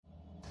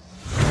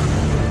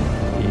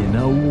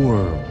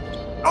world.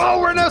 Oh,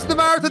 we're announcing the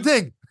marathon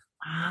thing.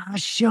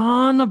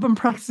 Sean, I've been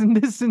practicing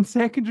this in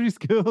secondary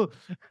school.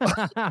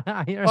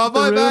 My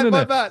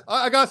bad.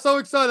 I got so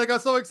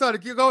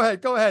excited. You go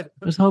ahead.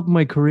 I was hoping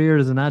my career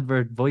as an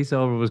advert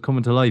voiceover was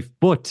coming to life,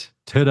 but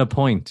to the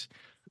point.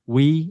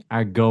 We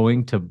are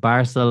going to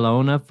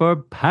Barcelona for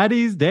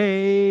Paddy's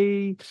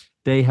Day.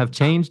 They have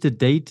changed the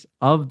date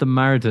of the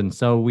marathon,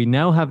 so we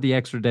now have the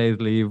extra days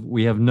leave.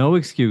 We have no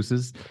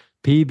excuses.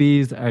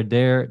 PBs are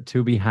there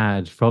to be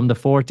had from the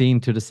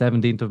 14th to the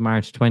 17th of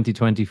March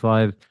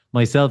 2025.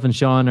 Myself and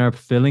Sean are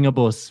filling a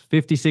bus.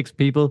 56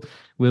 people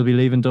will be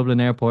leaving Dublin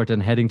Airport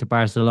and heading to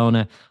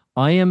Barcelona.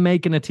 I am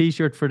making a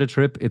t-shirt for the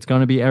trip. It's going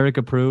to be Eric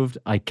approved.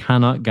 I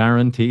cannot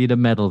guarantee the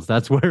medals.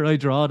 That's where I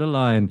draw the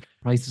line.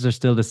 Prices are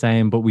still the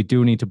same, but we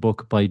do need to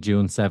book by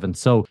June 7th.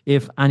 So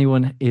if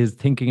anyone is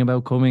thinking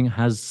about coming,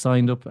 has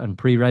signed up and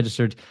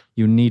pre-registered,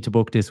 you need to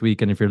book this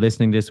week. And if you're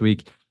listening this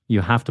week,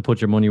 you have to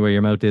put your money where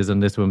your mouth is on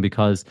this one,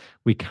 because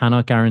we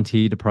cannot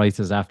guarantee the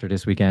prices after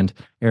this weekend.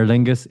 Aer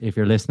Lingus, if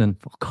you're listening,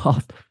 fuck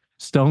off.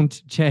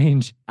 Don't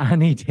change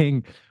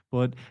anything.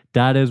 But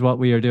that is what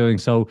we are doing.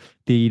 So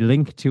the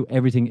link to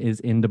everything is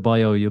in the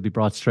bio. You'll be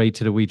brought straight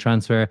to the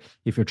WeTransfer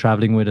if you're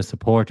traveling with a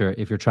supporter,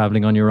 if you're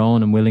traveling on your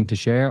own and willing to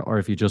share, or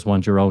if you just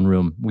want your own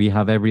room. We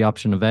have every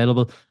option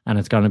available, and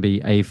it's going to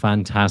be a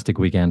fantastic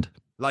weekend.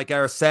 Like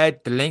Eric said,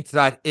 the link to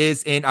that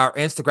is in our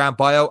Instagram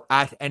bio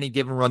at Any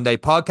Given Run Day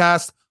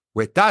Podcast.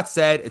 With that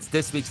said, it's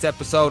this week's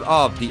episode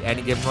of the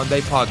Any Given Run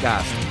Day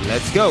Podcast.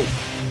 Let's go.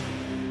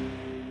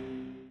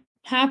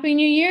 Happy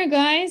New Year,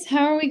 guys.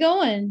 How are we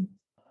going?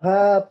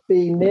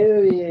 Happy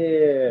New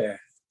Year.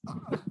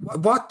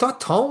 What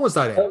tone was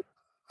that in?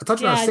 I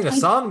thought you were going to sing a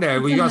song there.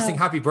 Were you going to sing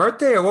Happy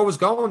Birthday, or what was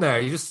going there?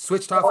 You just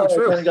switched halfway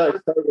through. I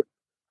don't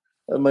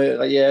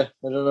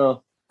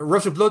know. A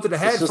rush of blood to the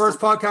head. First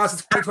podcast in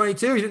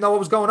 2022. You didn't know what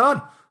was going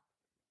on.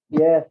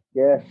 Yeah.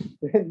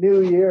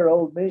 New Year,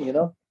 old me, you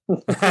know.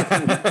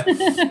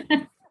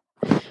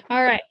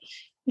 All right.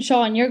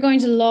 Sean, you're going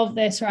to love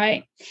this,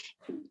 right?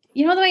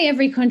 You know the way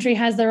every country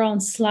has their own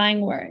slang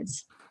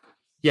words?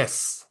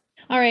 Yes.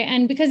 All right.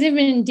 And because I've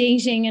been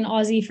dating in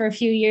Aussie for a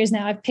few years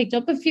now, I've picked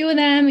up a few of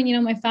them. And, you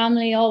know, my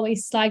family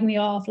always slag me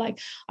off. Like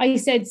I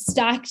said,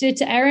 stacked it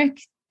to Eric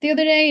the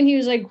other day. And he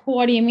was like,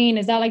 what do you mean?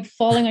 Is that like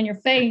falling on your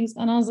face?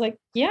 And I was like,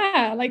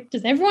 yeah, like,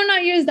 does everyone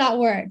not use that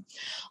word?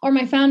 Or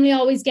my family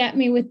always get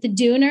me with the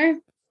dooner.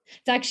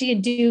 It's actually a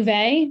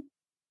duvet.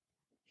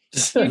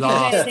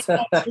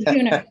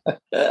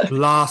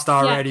 Lost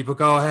already, but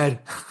go ahead.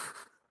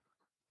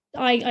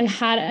 I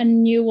had a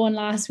new one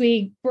last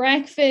week.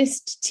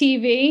 Breakfast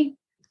TV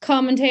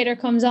commentator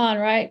comes on,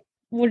 right?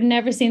 Would have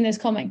never seen this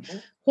coming.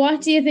 What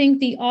do you think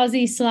the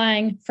Aussie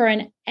slang for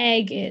an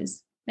egg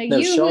is? Like, now,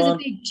 you who's a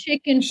big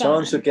chicken fan.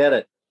 Sean should get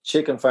it.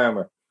 Chicken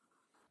farmer.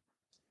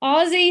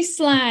 Aussie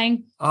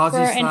slang for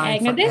an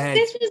egg. Now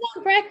this was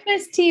on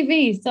breakfast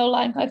TV, so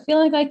like I feel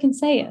like I can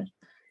say it.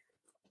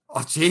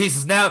 Oh,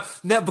 Jesus. Now,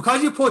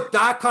 because you put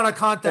that kind of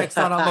context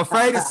on, I'm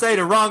afraid to say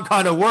the wrong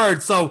kind of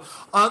word. So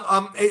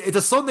it's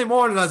a Sunday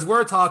morning as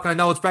we're talking. I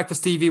know it's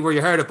breakfast TV where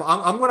you heard it, but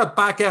I'm going to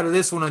back out of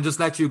this one and just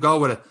let you go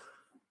with it.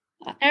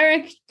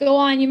 Eric, go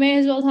on. You may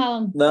as well tell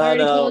him. No.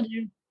 Told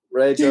you.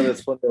 Rachel,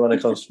 it's funny when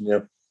it comes from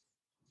you.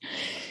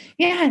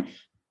 Yeah.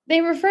 They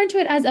refer to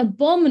it as a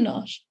bum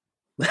nut.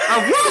 What?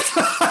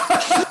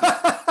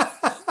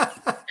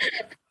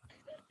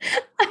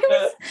 I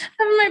was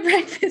having my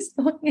breakfast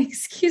going,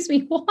 excuse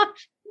me, what?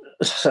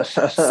 Say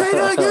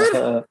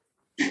that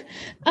again?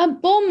 A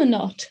bum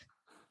nut.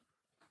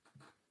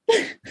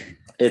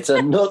 It's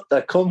a nut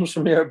that comes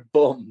from your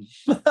bum.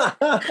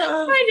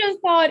 I just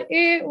thought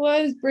it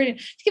was brilliant.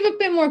 To give a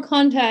bit more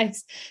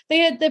context, they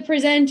had the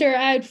presenter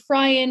out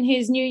frying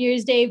his New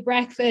Year's Day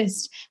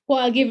breakfast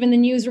while giving the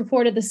news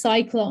report of the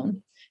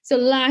cyclone. So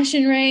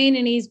lashing rain,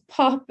 and he's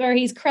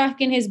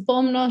cracking his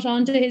bum nut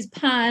onto his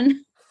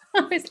pan. I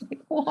was like,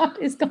 what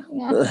is going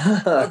on?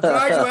 I'm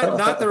glad you went in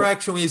that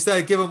direction when you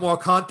said give it more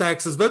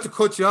context. I was about to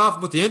cut you off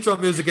and put the intro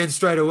music in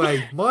straight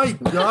away. My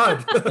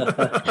God.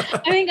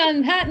 I think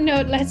on that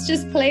note, let's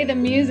just play the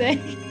music.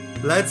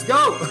 Let's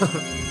go.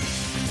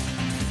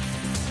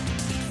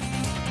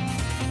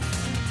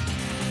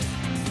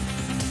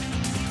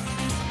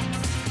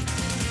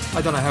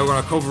 I don't know how we're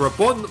going to cover a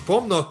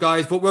bum nut,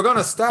 guys, but we're going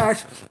to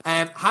start.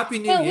 Happy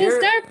New Year. We'll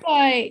start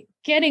by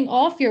getting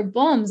off your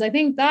bums. I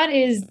think that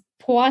is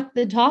what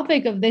the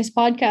topic of this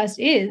podcast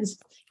is: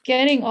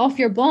 getting off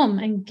your bum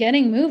and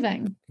getting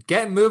moving.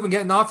 Getting moving,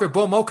 getting off your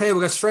bum. Okay,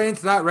 we'll get straight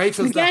into that.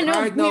 Rachel's Again, the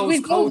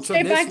hard-nosed coach straight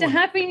on this back to one.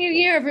 Happy New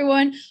Year,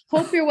 everyone.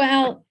 Hope you're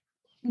well.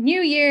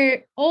 New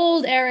year,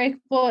 old Eric,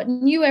 but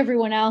new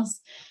everyone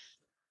else.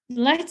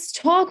 Let's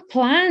talk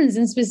plans,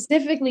 and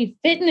specifically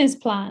fitness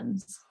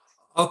plans.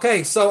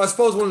 Okay, so I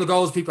suppose one of the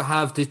goals people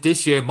have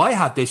this year, might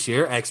have this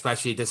year,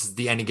 especially this is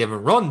the Any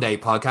Given Run Day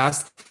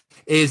podcast,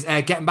 is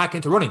getting back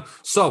into running.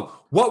 So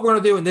what we're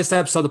going to do in this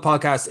episode of the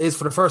podcast is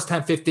for the first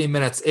 10, 15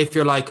 minutes, if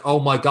you're like, oh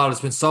my God,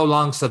 it's been so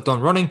long since I've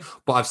done running,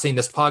 but I've seen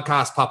this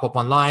podcast pop up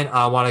online.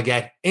 I want to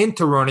get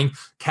into running,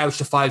 couch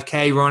to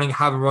 5K running,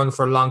 haven't run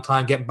for a long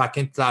time, getting back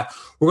into that.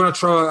 We're going to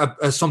throw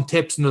some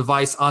tips and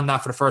advice on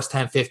that for the first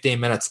 10, 15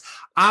 minutes.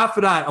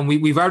 After that, and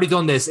we've already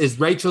done this, is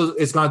Rachel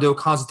is going to do a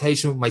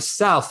consultation with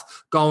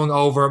myself going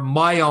over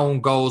my own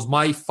goals,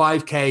 my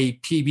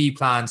 5K PB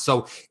plan.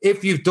 So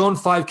if you've done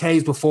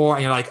 5Ks before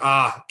and you're like,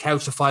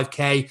 couch to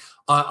 5K,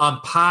 I'm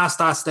past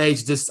that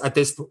stage at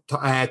this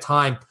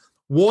time.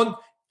 One,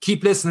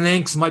 keep listening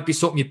links. Might be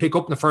something you pick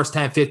up in the first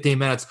 10, 15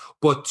 minutes.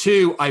 But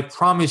two, I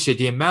promise you,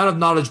 the amount of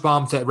knowledge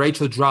bombs that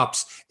Rachel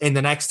drops in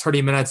the next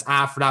 30 minutes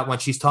after that when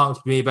she's talking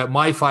to me about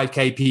my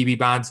 5K PB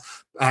plans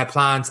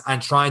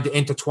and trying to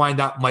intertwine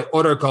that with my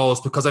other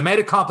goals, because I made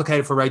it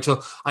complicated for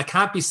Rachel. I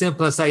can't be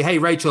simple and say, hey,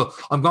 Rachel,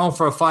 I'm going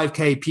for a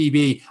 5K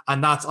PB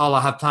and that's all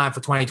I have planned for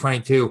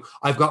 2022.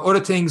 I've got other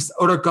things,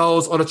 other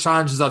goals, other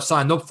challenges I've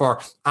signed up for.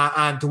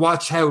 And to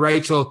watch how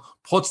Rachel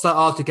puts that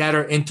all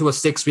together into a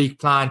 6-week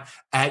plan,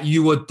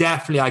 you will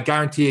definitely, I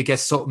guarantee you,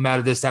 get something out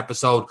of this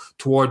episode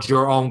towards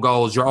your own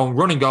goals, your own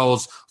running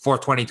goals for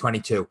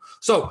 2022.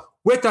 So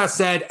with that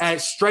said,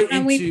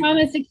 and we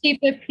promise to keep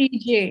it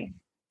PG.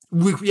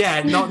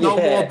 No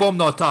more bum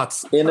no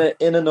tots. In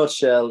a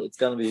nutshell, it's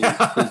going to be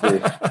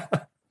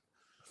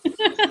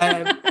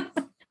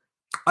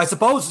I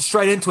suppose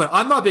straight into it.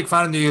 I'm not a big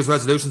fan of New Year's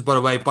resolutions, by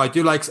the way, but I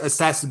do like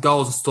assessing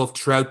goals and stuff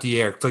throughout the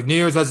year. It's like New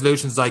Year's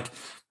resolutions, like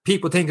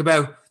people think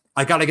about,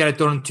 I got to get it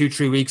done in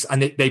 2-3 weeks,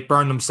 and they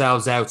burn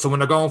themselves out. So when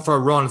they're going for a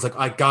run, it's like,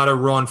 I got to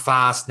run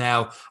fast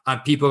now.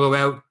 And people go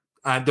out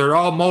and they're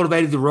all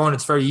motivated to run.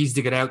 It's very easy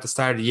to get out at the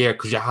start of the year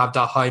because you have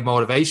that high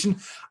motivation.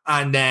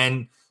 And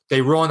then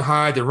they run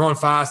hard, they run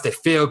fast, they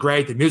feel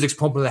great, the music's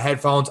pumping in the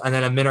headphones, and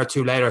then a minute or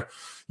two later,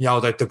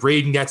 the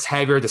breathing gets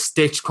heavier, the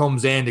stitch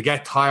comes in, they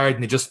get tired,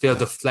 and they just feel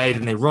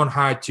deflated, and they run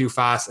hard too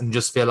fast and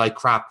just feel like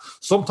crap.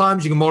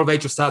 Sometimes you can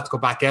motivate yourself to go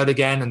back out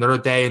again another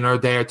day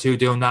or two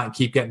doing that and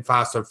keep getting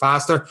faster and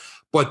faster,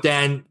 but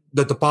then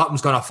the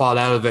bottom's going to fall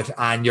out of it,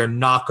 and you're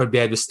not going to be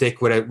able to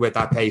stick with it with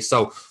that pace.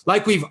 So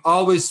like we've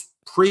always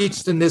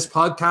preached in this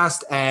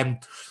podcast,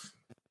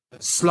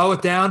 slow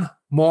it down,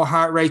 more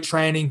heart rate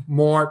training,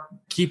 more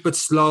keep it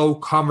slow,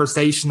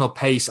 conversational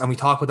pace. And we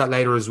talk about that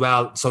later as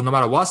well. So no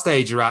matter what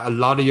stage you're at, a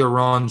lot of your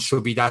runs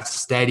should be that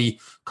steady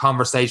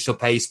conversational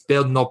pace,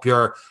 building up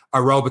your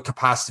aerobic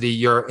capacity,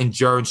 your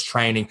endurance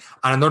training.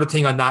 And another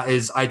thing on that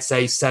is I'd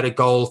say set a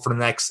goal for the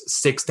next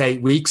 6 to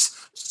 8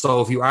 weeks.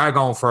 So if you are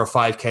going for a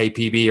 5K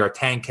PB or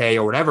 10K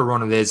or whatever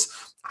run it is,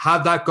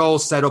 have that goal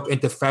set up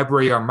into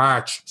February or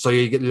March. So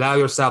you allow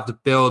yourself to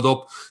build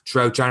up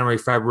throughout January,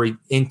 February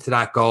into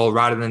that goal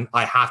rather than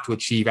I have to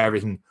achieve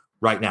everything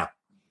right now.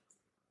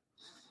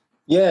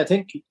 Yeah, I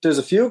think there's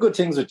a few good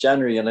things with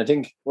January. And I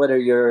think whether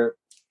you're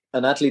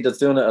an athlete that's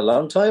doing it a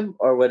long time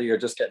or whether you're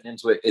just getting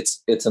into it,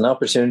 it's an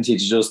opportunity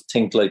to just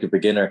think like a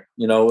beginner.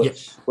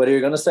 Whether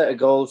you're going to set a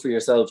goal for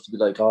yourself to be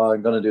like,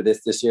 I'm going to do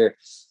this year,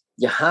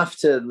 you have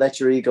to let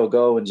your ego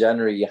go in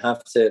January. You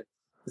have to,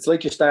 it's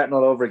like you're starting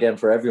all over again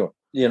for everyone.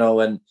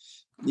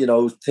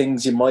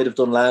 Things you might have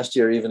done last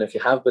year, even if you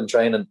have been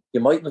training, you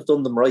mightn't have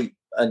done them right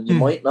and you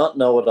might not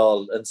know it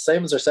all. And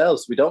same as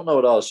ourselves, we don't know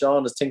it all.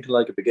 Sean is thinking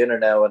like a beginner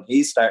now and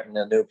he's starting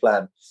a new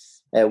plan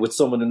with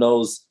someone who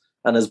knows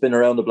and has been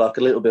around the block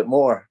a little bit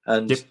more.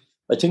 And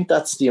I think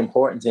that's the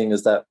important thing,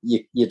 is that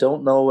you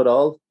don't know it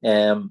all.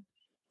 And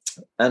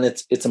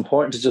it's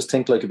important to just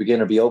think like a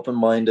beginner, be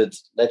open-minded,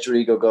 let your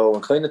ego go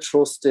and kind of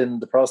trust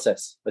in the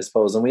process, I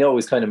suppose. And we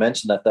always kind of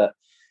mention that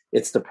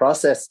it's the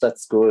process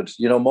that's good.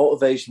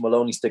 Motivation will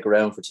only stick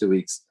around for 2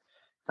 weeks.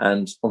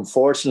 And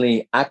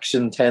unfortunately,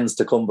 action tends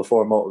to come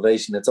before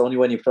motivation. It's only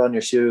when you put on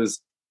your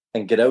shoes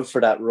and get out for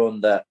that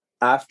run that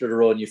after the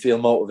run, you feel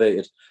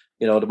motivated.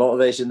 The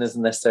motivation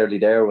isn't necessarily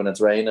there when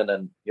it's raining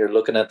and you're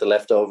looking at the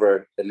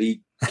leftover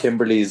elite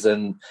Kimberleys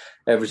and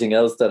everything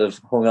else that have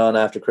hung on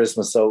after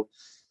Christmas. So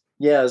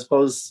yeah, I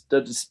suppose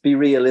just be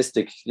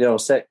realistic,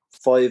 set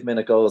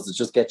 5-minute goals to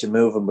just get you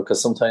moving,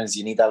 because sometimes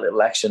you need that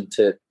little action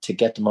to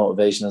get the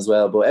motivation as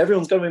well. But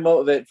everyone's going to be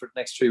motivated for the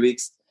next 3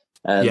 weeks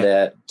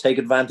and take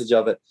advantage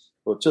of it.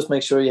 But just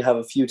make sure you have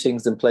a few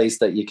things in place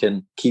that you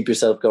can keep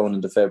yourself going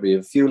into February.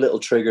 A few little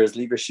triggers,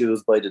 leave your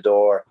shoes by the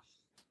door,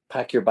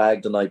 pack your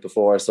bag the night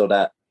before so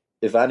that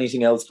if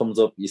anything else comes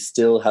up, you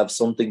still have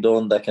something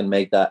done that can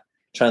make that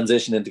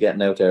transition into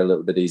getting out there a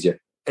little bit easier.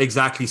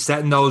 Exactly,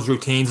 setting those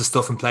routines and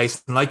stuff in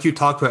place. And like you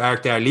talked about,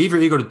 Eric, there, leave your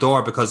ego at the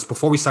door, because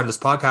before we started this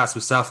podcast,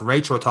 myself and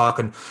Rachel were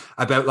talking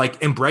about like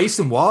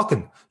embracing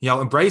walking,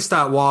 embrace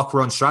that walk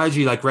run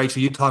strategy. Like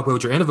Rachel, you talk about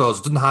with your intervals.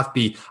 It doesn't have to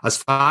be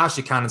as fast as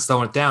you can and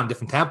slowing it down,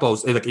 different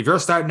tempos. Like if you're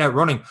starting out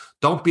running,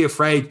 don't be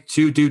afraid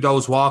to do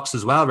those walks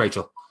as well,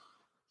 Rachel.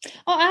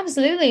 Oh,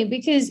 absolutely.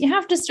 Because you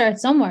have to start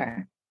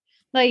somewhere.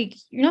 Like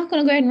you're not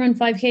going to go out and run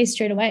 5K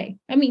straight away.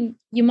 I mean,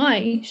 you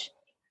might,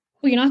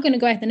 but you're not going to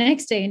go out the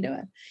next day and do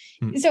it.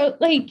 So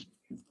like,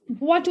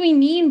 what do we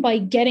mean by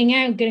getting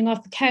out, getting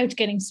off the couch,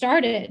 getting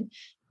started?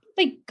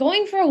 Like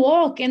going for a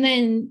walk, and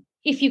then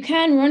if you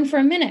can, run for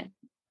a minute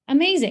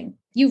amazing.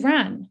 You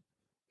ran.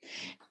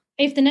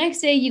 If the next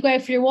day you go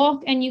out for your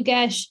walk and you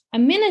get a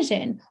minute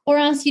in, or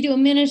else you do a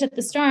minute at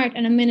the start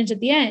and a minute at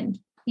the end,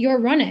 you're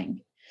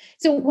running.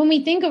 So when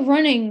we think of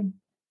running,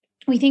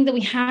 we think that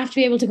we have to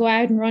be able to go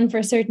out and run for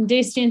a certain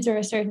distance or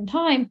a certain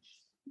time.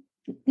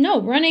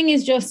 No, running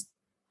is just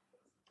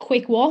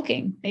quick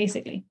walking,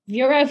 basically. If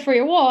you're out for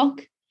your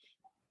walk,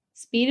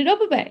 speed it up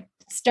a bit,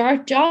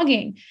 start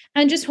jogging,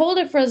 and just hold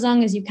it for as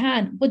long as you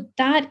can. But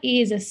that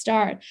is a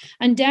start.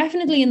 And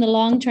definitely in the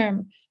long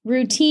term,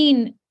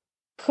 routine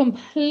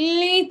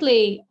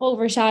completely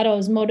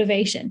overshadows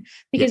motivation,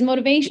 because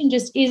motivation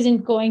just isn't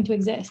going to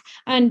exist.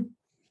 And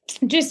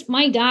just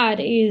my dad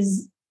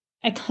is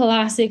a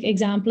classic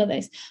example of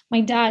this.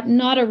 My dad,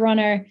 not a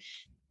runner,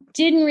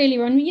 didn't really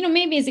run,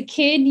 maybe as a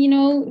kid,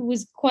 it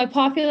was quite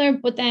popular,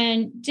 but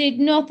then did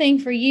nothing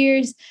for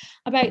years.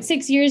 About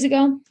 6 years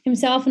ago,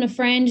 himself and a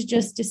friend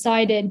just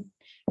decided,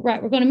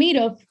 right, we're going to meet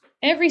up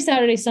every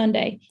Saturday,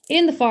 Sunday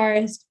in the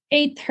forest,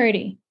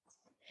 8:30.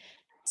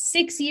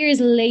 6 years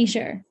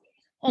later,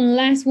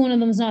 unless one of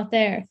them's not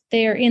there,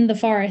 they are in the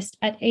forest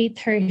at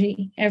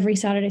 8:30 every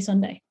Saturday,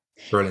 Sunday.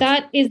 Brilliant.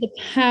 That is the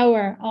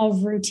power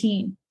of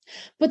routine.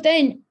 But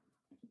then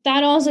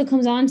that also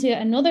comes on to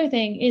another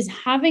thing, is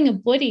having a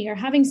buddy or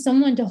having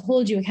someone to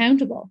hold you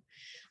accountable.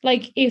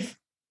 Like if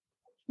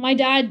my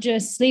dad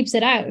just sleeps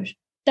it out,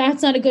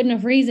 that's not a good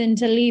enough reason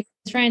to leave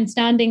his friend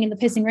standing in the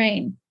pissing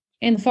rain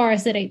in the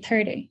forest at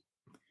 8:30.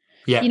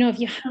 Yeah. If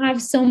you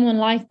have someone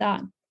like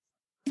that,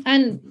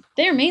 and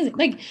they're amazing,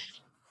 like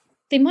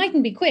they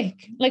mightn't be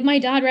quick. Like my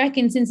dad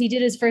reckons since he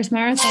did his first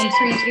marathon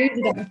 3 years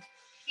ago,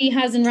 he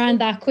hasn't ran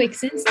that quick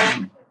since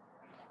then.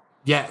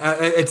 Yeah,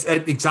 it's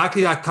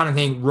exactly that kind of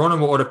thing, running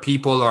with other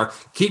people or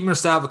keeping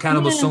yourself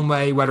accountable some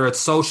way, whether it's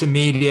social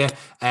media,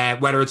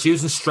 whether it's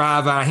using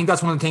Strava. I think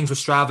that's one of the things with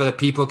Strava that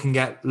people can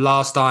get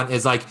lost on,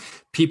 is like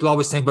people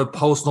always think about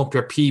posting up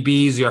your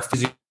PBs, your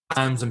physical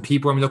times, and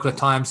people, when we look at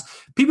times,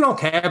 people don't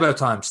care about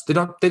times. They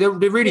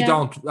really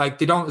don't. Like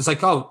they don't. It's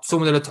like, oh,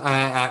 someone did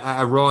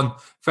a run,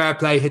 fair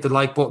play, hit the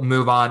like button,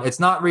 move on.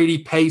 It's not really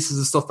paces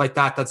and stuff like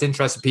that that's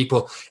interesting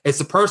people. It's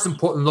the person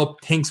putting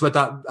up thinks about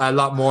that a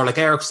lot more. Like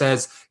Eric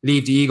says,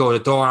 leave the ego at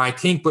the door. And I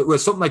think, but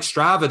with something like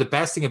Strava, the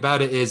best thing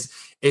about it is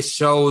it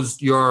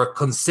shows your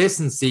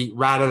consistency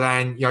rather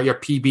than your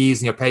PBs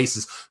and your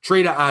paces.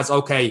 Treat it as,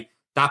 okay,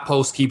 that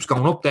post keeps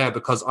going up there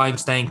because I'm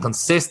staying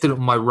consistent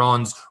with my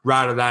runs,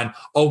 rather than,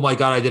 oh my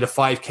God, I did a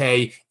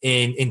 5K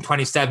in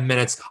 27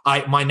 minutes.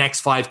 My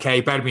next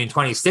 5K better be in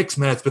 26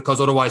 minutes,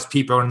 because otherwise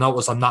people are going to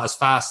notice I'm not as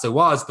fast as I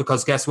was.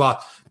 Because guess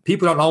what?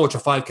 People don't know what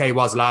your 5K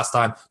was last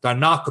time. They're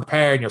not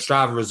comparing your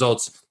Strava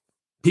results.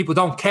 People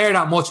don't care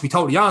that much, to be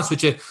totally honest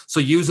with you. So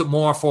use it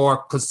more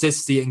for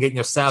consistency and getting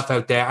yourself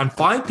out there, and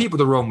find people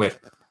to run with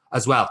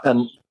as well.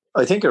 And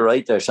I think you're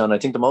right there, Sean. I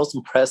think the most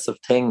impressive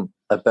thing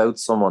about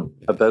someone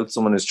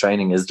who's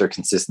training is their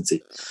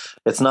consistency.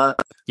 It's not,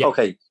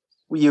 okay,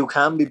 you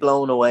can be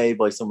blown away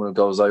by someone who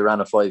goes, I ran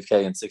a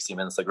 5K in 60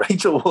 minutes like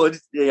Rachel would.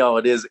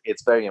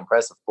 It's very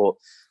impressive. But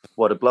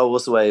what it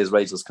blows us away is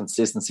Rachel's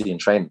consistency in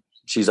training.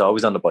 She's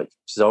always on the bike.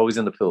 She's always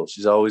in the pool.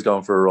 She's always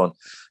going for a run.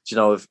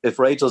 If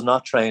Rachel's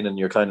not training,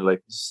 you're kind of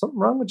like, is something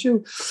wrong with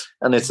you?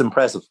 And it's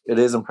impressive. It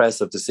is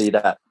impressive to see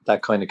that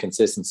kind of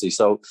consistency.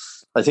 So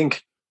I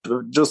think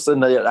just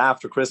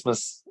after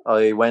Christmas,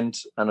 I went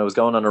and I was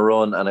going on a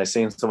run, and I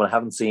seen someone I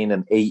haven't seen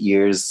in 8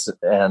 years,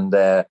 and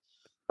I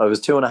was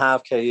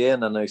 2.5K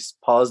in, and I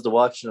paused the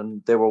watch,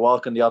 and they were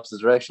walking the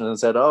opposite direction, and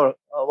said, "Oh,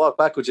 I'll walk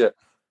back with you."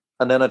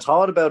 And then I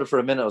thought about it for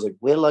a minute. I was like,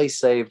 "Will I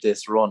save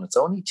this run? It's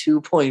only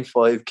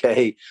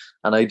 2.5K,"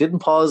 and I didn't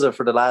pause it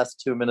for the last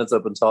 2 minutes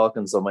I've been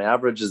talking. So my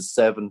average is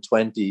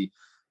 7:20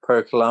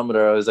 per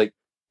kilometer. I was like,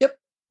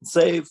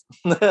 save.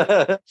 You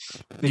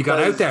got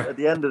out there at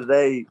the end of the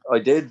day. I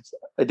did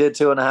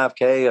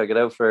 2.5K. I got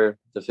out for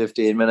the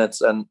 15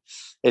 minutes, and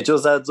it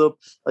just adds up.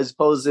 I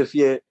suppose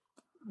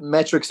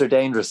metrics are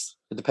dangerous.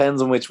 It depends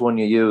on which one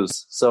you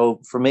use. So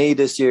for me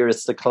this year,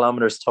 it's the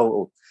kilometers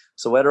total.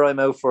 So whether I'm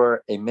out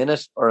for a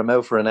minute or I'm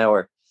out for an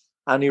hour,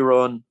 any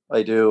run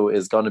I do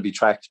is going to be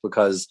tracked,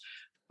 because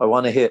I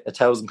want to hit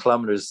 1,000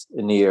 kilometers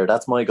in the year.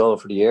 That's my goal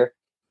for the year.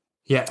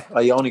 Yeah,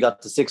 I only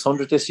got to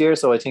 600 this year,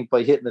 so I think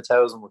by hitting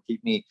 1,000 will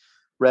keep me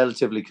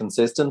relatively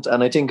consistent,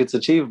 and I think it's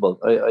achievable.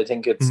 I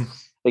think it's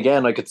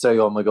again, I could say,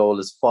 oh, my goal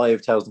is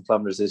 5,000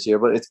 kilometers this year,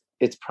 but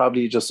it's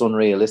probably just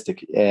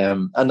unrealistic,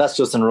 and that's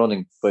just in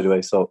running, by the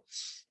way. So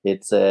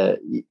it's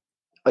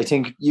I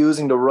think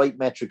using the right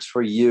metrics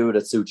for you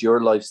that suit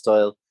your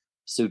lifestyle,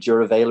 suit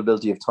your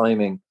availability of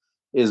timing,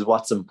 is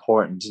what's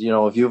important.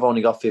 If you've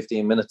only got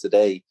 15 minutes a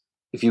day,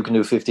 if you can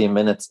do 15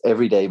 minutes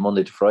every day,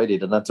 Monday to Friday,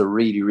 then that's a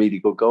really, really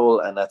good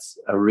goal. And that's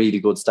a really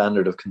good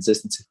standard of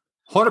consistency.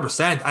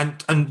 100%.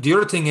 And the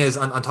other thing is,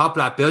 on top of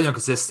that, building on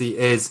consistency,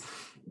 is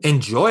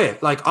enjoy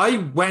it. Like I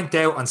went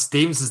out on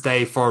Stevenson's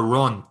Day for a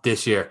run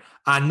this year,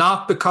 And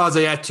not because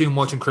I ate too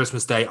much on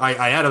Christmas Day.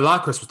 I ate a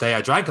lot Christmas Day.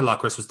 I drank a lot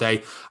Christmas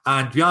Day.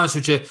 And to be honest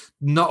with you,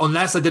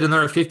 unless I did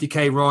another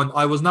 50K run,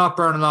 I was not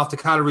burning off the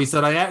calories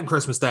that I ate on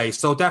Christmas Day.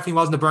 So it definitely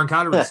wasn't to burn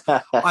calories.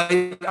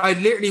 I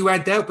literally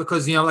went out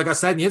because, like I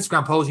said in the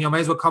Instagram post, may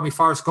as well call me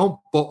Forrest Gump,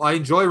 but I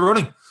enjoy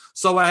running.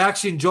 So I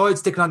actually enjoyed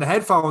sticking on the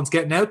headphones,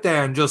 getting out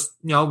there and just,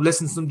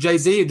 listen to some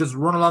Jay-Z and just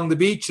run along the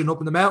beach and up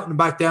in the mountain and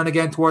back down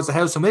again towards the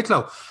house in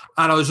Wicklow.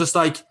 And I was just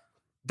like,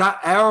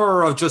 that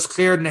hour of just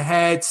clearing the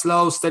head,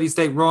 slow, steady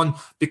state run,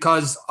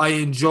 because I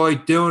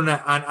enjoyed doing it.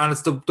 And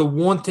it's the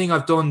one thing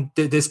I've done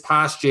this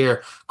past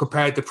year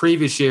compared to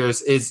previous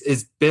years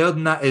is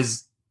building that,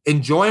 is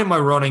enjoying my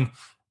running,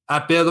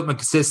 build up my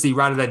consistency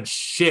rather than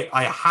shit,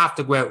 I have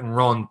to go out and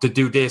run to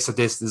do this or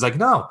this. It's like,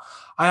 no,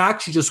 I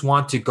actually just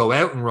want to go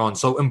out and run.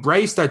 So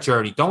embrace that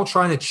journey. Don't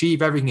try and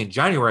achieve everything in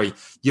January.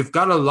 You've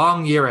got a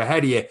long year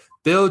ahead of you.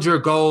 Build your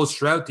goals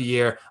throughout the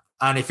year.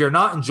 And if you're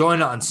not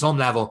enjoying it on some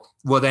level,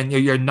 well, then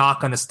you're not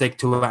going to stick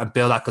to it and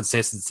build that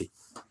consistency.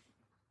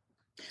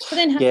 But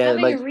then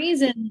having a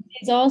reason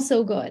is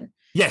also good.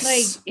 Yes.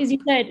 Like, as you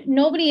said,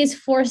 nobody is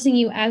forcing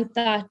you out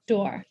that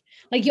door.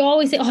 Like, you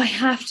always say, I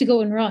have to go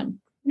and run.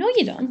 No,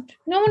 you don't.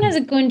 No one has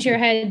a gun to your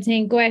head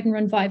saying, go out and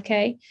run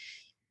 5K.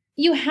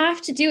 You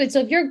have to do it.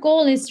 So if your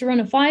goal is to run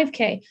a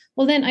 5K,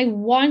 well, then I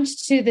want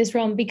to do this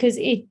run because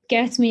it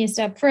gets me a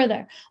step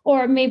further.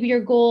 Or maybe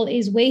your goal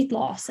is weight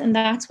loss, and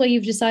that's why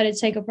you've decided to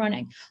take up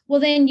running.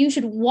 Well, then you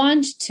should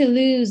want to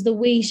lose the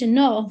weight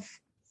enough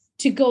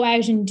to go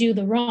out and do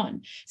the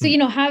run. So,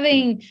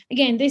 having,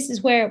 again, this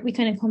is where we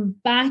kind of come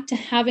back to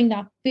having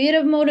that bit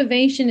of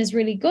motivation is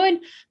really good.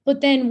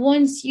 But then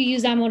once you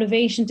use that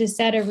motivation to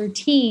set a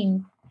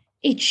routine,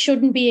 it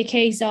shouldn't be a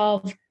case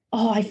of,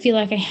 I feel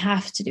like I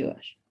have to do it.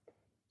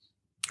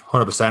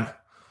 100%.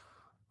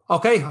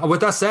 Okay, with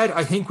that said,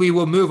 I think we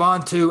will move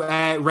on to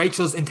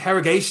Rachel's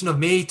interrogation of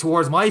me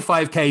towards my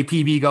 5K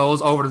PB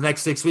goals over the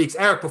next 6 weeks.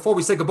 Eric, before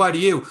we say goodbye to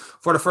you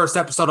for the first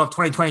episode of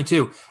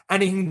 2022,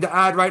 anything to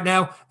add right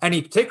now?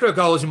 Any particular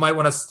goals you might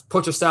want to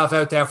put yourself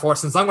out there for?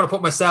 Since I'm going to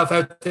put myself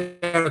out there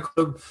in a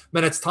couple of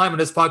minutes' time on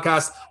this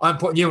podcast, I'm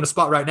putting you in the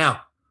spot right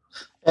now.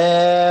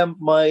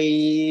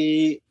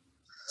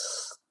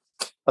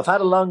 I've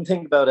had a long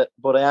think about it,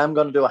 but I am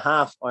going to do a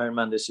half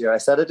Ironman this year. I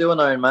said I'd do an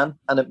Ironman,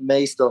 and it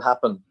may still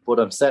happen, but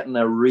I'm setting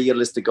a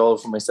realistic goal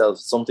for myself,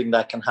 something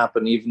that can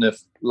happen even if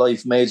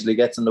life majorly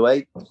gets in the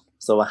way.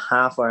 So a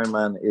half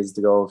Ironman is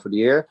the goal for the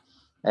year.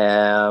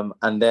 And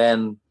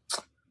then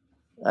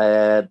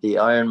the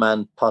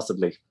Ironman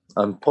possibly.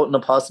 I'm putting a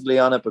possibly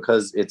on it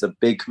because it's a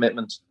big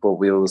commitment, but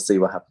we will see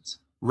what happens.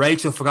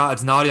 Rachel forgot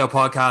it's an audio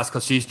podcast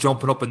because she's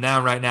jumping up and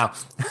down right now.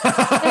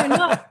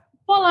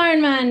 Full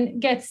Ironman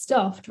gets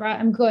stuffed, right?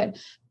 I'm good.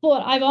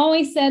 But I've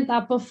always said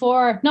that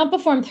before, not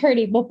before I'm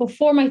 30, but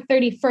before my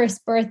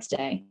 31st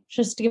birthday,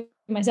 just to give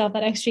myself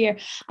that extra year,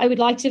 I would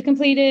like to have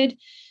completed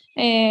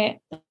a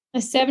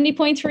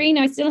 70.3.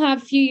 Now I still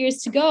have a few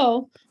years to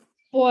go,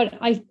 but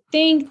I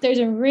think there's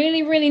a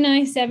really, really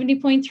nice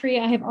 70.3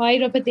 I have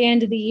eyed up at the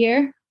end of the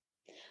year.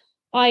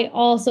 I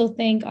also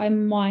think I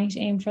might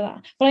aim for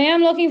that. But I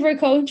am looking for a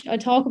coach. I'll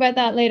talk about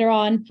that later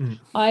on.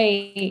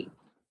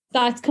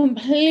 That's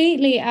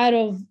completely out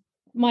of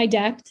my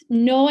depth.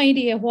 No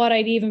idea what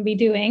I'd even be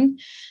doing.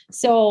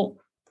 So,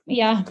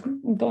 yeah,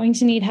 I'm going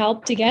to need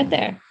help to get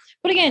there.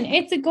 But again,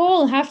 it's a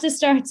goal. Have to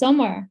start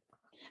somewhere.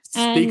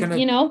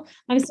 And,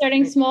 I'm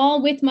starting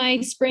small with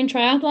my sprint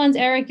triathlons.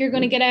 Eric, you're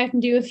going to get out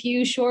and do a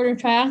few shorter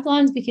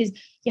triathlons because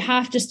you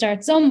have to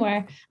start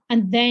somewhere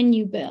and then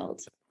you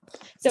build.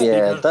 So,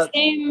 yeah,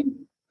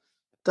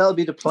 that'll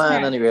be the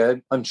plan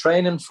anyway. I'm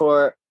training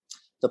for,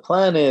 the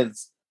plan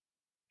is,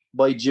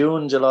 by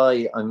June,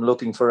 July, I'm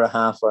looking for a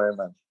half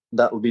Ironman.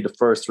 That will be the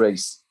first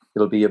race.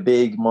 It'll be a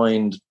big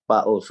mind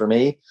battle for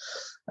me.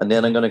 And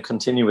then I'm going to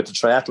continue with the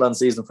triathlon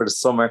season for the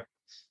summer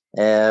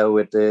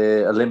with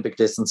the Olympic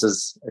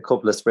distances, a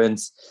couple of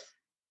sprints,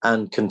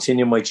 and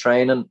continue my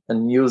training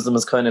and use them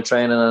as kind of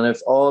training. And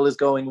if all is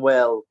going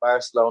well,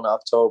 Barcelona,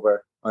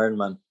 October,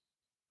 Ironman.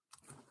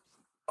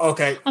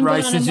 Okay,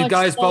 right. Since you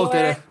guys both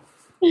did it.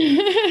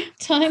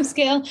 Time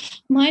scale,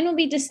 mine will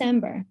be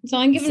December. So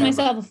I'm giving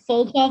myself a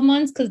full 12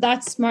 months because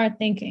that's smart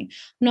thinking.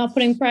 I'm not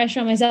putting pressure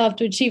on myself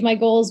to achieve my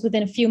goals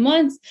within a few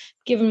months,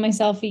 giving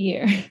myself a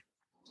year.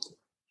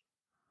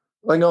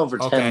 I'm going for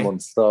 10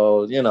 months,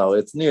 so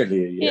it's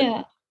nearly a year.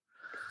 Yeah.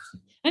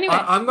 Anyway,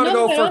 I'm going to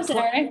go for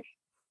Eric.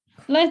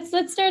 Let's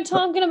start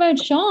talking about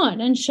Sean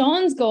and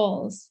Sean's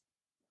goals.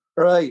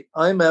 Right,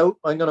 I'm out.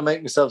 I'm going to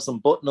make myself some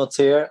butt nuts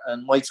here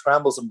and might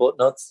scramble some butt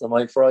nuts. I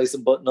might fry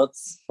some butt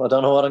nuts. I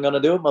don't know what I'm going to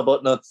do with my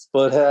butt nuts,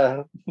 but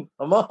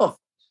I'm off.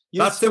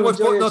 That's too much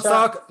butt nuts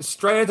talk.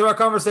 Straight into our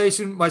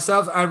conversation,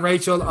 myself and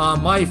Rachel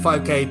on my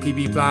 5K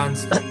PB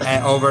plans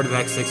over the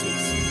next 6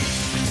 weeks.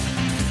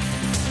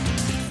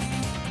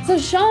 So,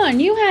 Sean,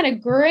 you had a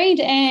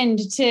great end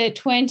to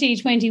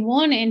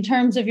 2021 in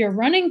terms of your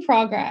running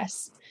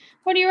progress.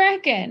 What do you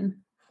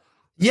reckon?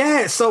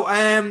 Yeah, so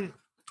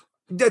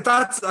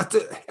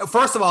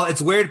First of all,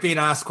 it's weird being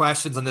asked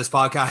questions on this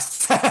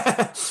podcast.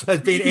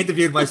 As being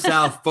interviewed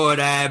myself, but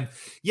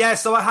yeah.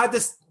 So I had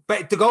this.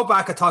 But to go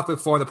back, I talked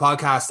before in the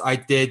podcast. I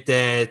did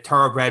the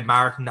Thoroughbred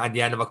Marathon at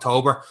the end of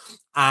October,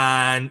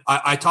 and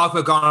I talked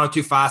about going on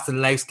too fast and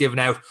the legs giving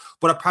out.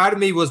 But a part of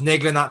me was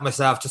niggling at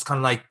myself, just kind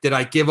of like, did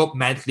I give up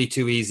mentally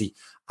too easy?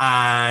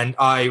 And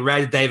I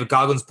read David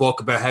Goggins'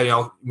 book about how, you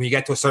know, when you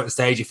get to a certain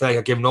stage, you feel like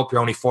you're giving up,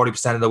 you're only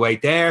 40% of the way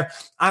there.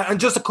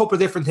 And just a couple of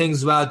different things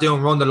as well,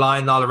 doing run the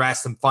line and all the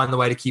rest and find a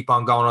way to keep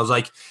on going. I was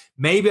like,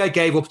 maybe I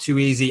gave up too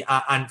easy,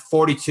 and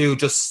 42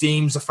 just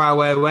seems a far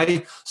way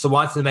away. So I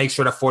wanted to make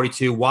sure that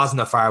 42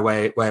 wasn't a far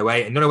way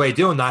away. Another way of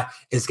doing that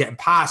is getting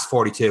past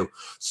 42.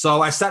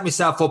 So I set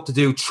myself up to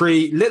do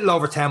 3 little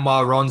over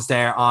 10-mile runs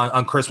there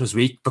on Christmas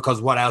week,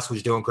 because what else would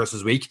you do on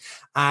Christmas week?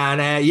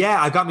 And yeah,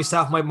 I got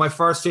myself my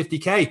first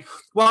 50K.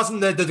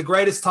 Wasn't the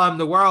greatest time in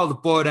the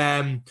world, but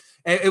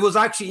it was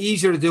actually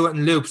easier to do it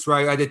in loops,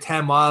 right? I did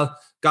 10 mile,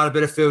 got a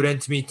bit of food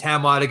into me,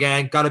 10 mile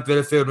again, got a bit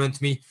of food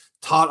into me.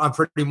 Thought I'm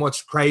pretty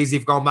much crazy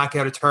for going back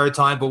out a third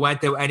time, but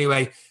went out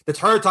anyway. The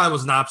third time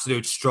was an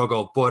absolute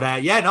struggle.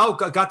 But yeah, no,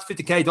 got the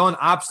 50K done.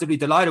 Absolutely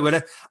delighted with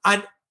it.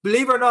 And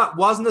believe it or not,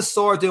 wasn't as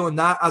sore doing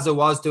that as it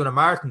was doing a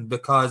marathon,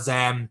 because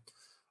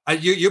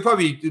you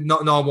probably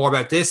know more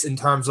about this in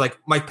terms of like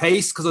my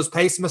pace, because I was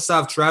pacing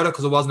myself throughout it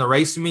because it wasn't a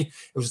race for me.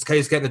 It was just a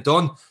case of getting it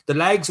done. The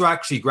legs were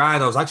actually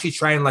grand. I was actually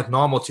training like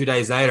normal 2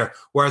 days later.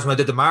 Whereas when I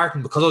did the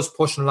marathon, because I was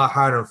pushing a lot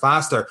harder and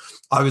faster,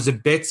 I was in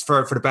bits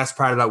for the best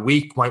part of that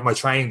week. My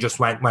training just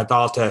went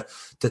all to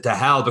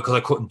hell because I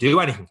couldn't do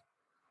anything.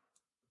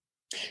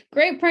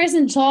 Great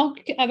person to talk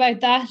about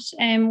that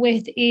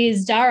with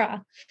is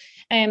Dara,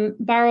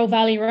 Barrow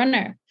Valley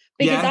runner.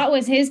 Because that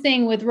was his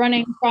thing with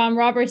running from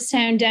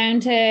Robertstown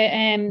down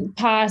to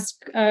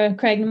past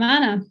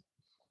Craignamanagh.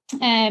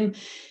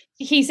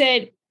 He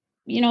said,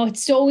 you know,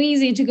 it's so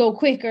easy to go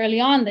quick early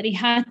on that he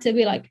had to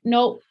be like,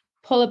 no,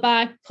 pull it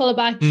back.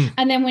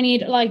 And then when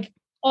he'd like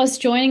us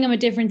joining him at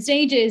different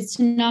stages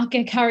to not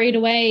get carried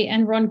away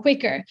and run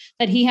quicker,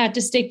 that he had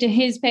to stick to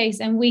his pace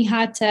and we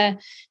had to,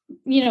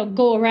 you know,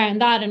 go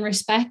around that and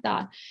respect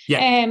that.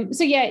 Yeah.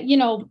 So yeah, you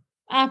know,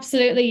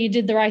 absolutely, you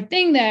did the right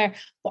thing there.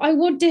 But I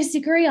would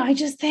disagree. I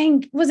just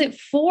think, was it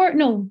 4?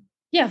 No.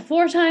 Yeah,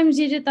 4 times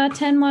you did that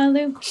 10-mile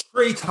loop?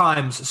 3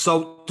 times.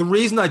 So the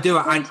reason I do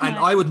it, and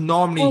I would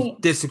normally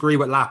disagree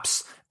with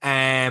laps.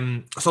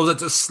 So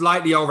it's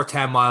slightly over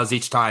 10 miles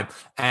each time.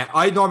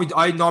 I'd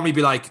normally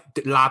be like,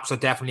 laps are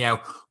definitely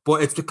out.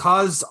 But it's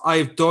because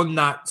I've done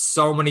that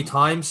so many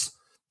times,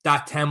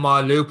 that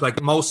 10-mile loop. Like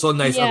most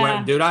Sundays I went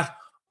and do that.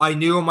 I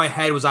knew in my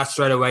head was that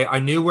straight away. I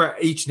knew where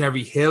each and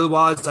every hill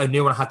was. I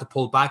knew when I had to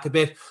pull back a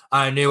bit.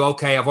 I knew,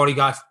 okay, I've only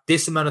got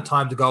this amount of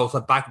time to go to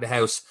the back of the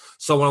house.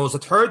 So when it was the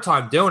third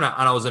time doing it,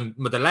 and I was in,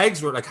 but the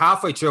legs were like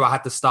halfway through, I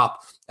had to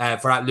stop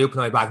for that loop in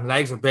my back. And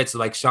legs were bits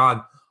like,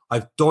 Sean,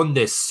 I've done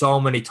this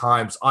so many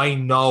times. I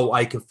know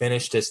I can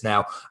finish this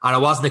now. And it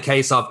wasn't a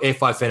case of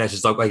if I finish,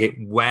 it's like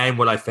when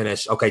will I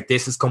finish? Okay,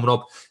 this is coming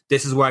up.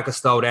 This is where I can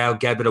slow down,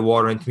 get a bit of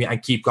water into me and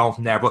keep going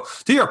from there. But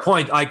to your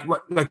point, like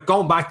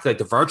going back to like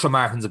the virtual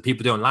marathons and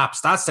people doing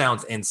laps, that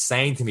sounds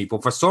insane to me.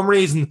 But for some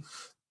reason,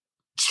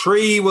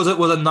 3 was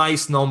a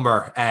nice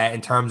number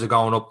in terms of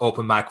going up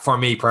and back for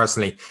me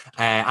personally.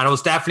 And it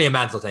was definitely a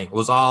mental thing. It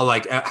was all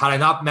like, had I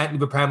not mentally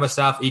prepared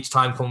myself each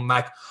time coming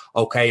back,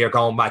 okay, you're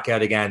going back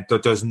out again.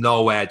 There's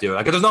no way I do it.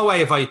 Like, there's no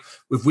way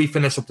if we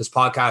finish up this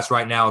podcast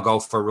right now and go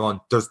for a run,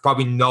 there's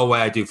probably no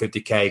way I do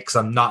 50K because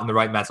I'm not in the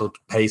right mental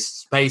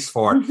space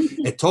for it.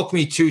 It took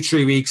me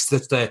 2-3 weeks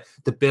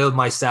to build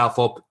myself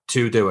up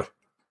to do it.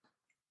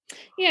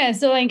 Yeah,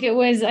 so like it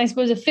was, I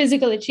suppose, a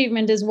physical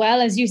achievement as well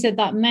as you said,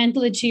 that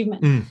mental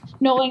achievement,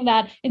 knowing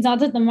that it's not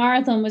that the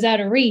marathon was out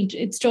of reach.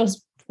 It's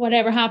just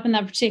whatever happened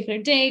that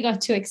particular day,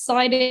 got too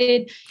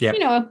excited. Yep. You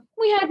know,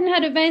 we hadn't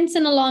had events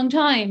in a long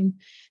time.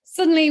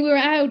 Suddenly we were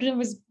out and there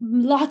was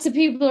lots of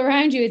people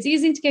around you. It's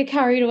easy to get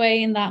carried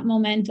away in that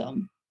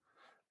momentum.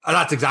 And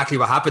that's exactly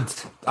what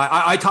happened.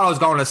 I thought I was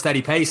going at a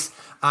steady pace.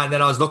 And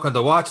then I was looking at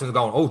the watch and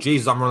going, oh,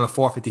 Jesus, I'm running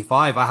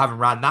 4:55. I haven't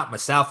ran that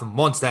myself in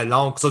months that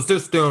long. Because I was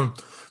just doing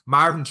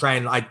marathon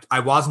training. I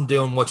wasn't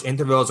doing much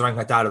intervals or anything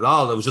like that at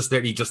all. It was just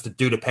literally just to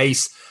do the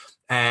pace,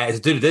 to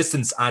do the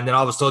distance. And then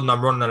all of a sudden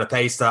I'm running at a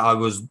pace that I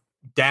was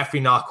definitely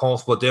not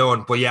comfortable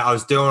doing. But yeah, I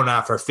was doing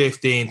that for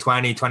 15,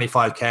 20,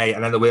 25K.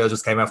 And then the wheel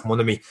just came out from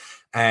under me.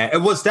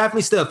 It was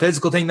definitely still a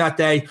physical thing that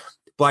day.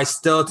 But I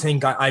still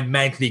think I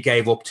mentally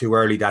gave up too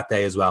early that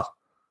day as well.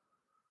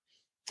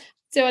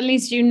 So at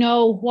least you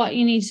know what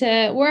you need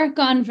to work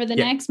on for the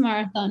next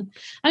marathon.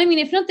 And I mean,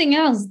 if nothing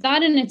else,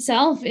 that in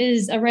itself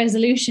is a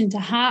resolution to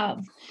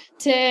have,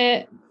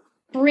 to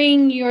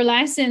bring your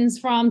lessons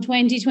from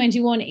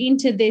 2021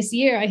 into this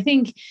year. I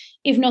think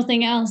if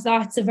nothing else,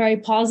 that's a very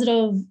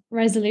positive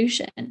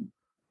resolution.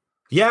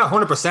 Yeah,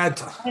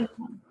 100%.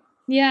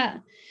 Yeah.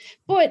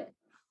 But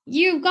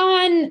you've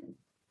gone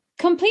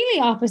completely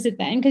opposite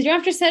then, because you're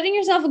after setting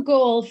yourself a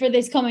goal for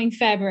this coming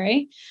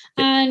February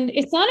and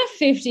it's not a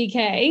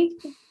 50K.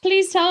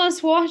 Please tell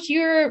us what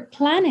you're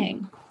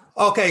planning.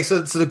 Okay,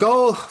 so the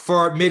goal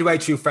for midway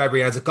through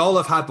February, and it's a goal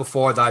I've had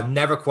before that I've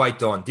never quite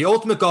done. The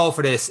ultimate goal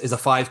for this is a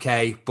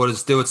 5K, but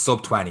it's do it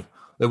sub 20.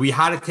 Like, we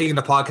had a thing in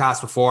the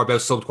podcast before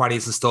about sub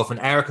 20s and stuff, and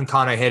Eric and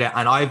Connor hit it,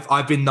 and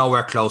I've been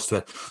nowhere close to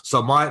it.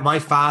 So my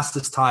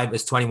fastest time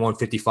is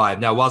 21:55.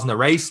 Now, it wasn't a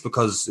race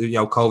because, you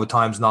know, COVID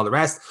times and all the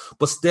rest,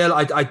 but still,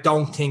 I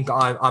don't think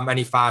I'm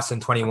any faster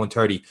than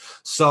 21:30.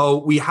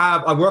 So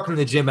I'm working in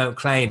the gym out in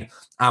Clane,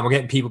 and we're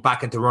getting people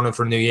back into running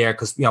for the new year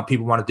because, you know,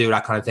 people want to do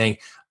that kind of thing.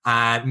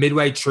 And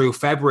midway through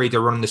February, they're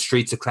running the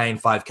streets of Clane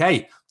 5K.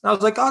 And I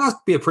was like, oh, that'd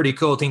be a pretty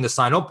cool thing to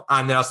sign up.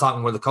 And then I was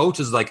talking with the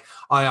coaches, like,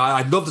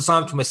 I'd love to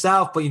sign up to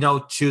myself, but, you know,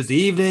 Tuesday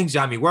evenings,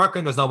 you'll be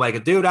working. There's no way I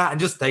could do that. And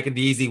just taking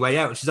the easy way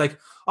out. And she's like,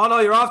 oh, no,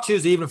 you're off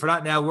Tuesday evening for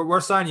that now.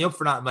 We're signing you up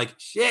for that. I'm like,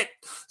 shit.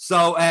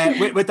 So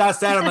with that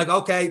said, I'm like,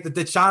 okay,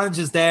 the challenge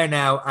is there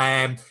now.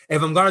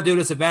 If I'm going to do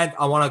this event,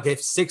 I want to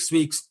get 6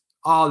 weeks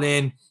all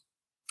in.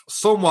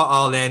 Somewhat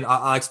all in.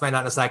 I'll explain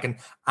that in a second.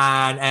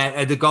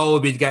 And the goal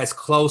would be to get as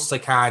close as I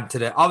can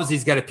to obviously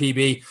to get a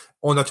PB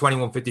under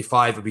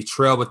 21:55. I'd be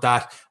thrilled with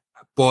that.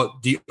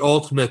 But the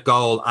ultimate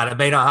goal, and it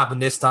may not happen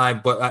this time,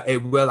 but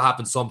it will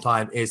happen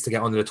sometime, is to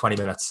get under the 20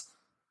 minutes.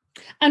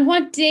 And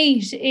what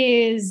date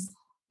is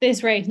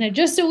this race? Now,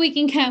 just so we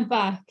can count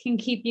back and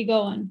keep you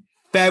going.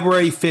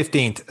 February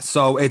 15th.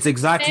 So it's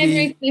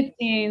exactly February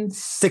 15th.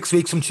 6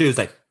 weeks from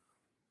Tuesday.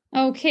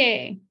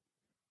 Okay.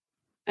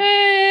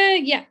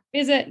 Yeah.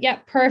 Is it? Yeah.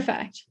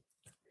 Perfect.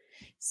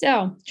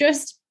 So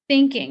just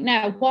thinking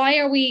now, why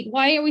are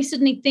we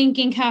suddenly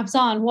thinking caps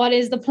on? What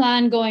is the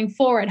plan going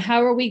forward?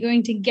 How are we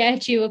going to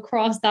get you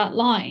across that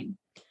line?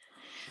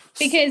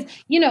 Because,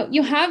 you know,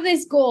 you have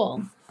this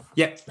goal.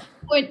 Yeah.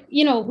 But,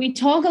 you know, we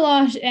talk a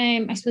lot,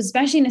 I suppose,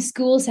 especially in a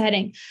school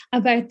setting,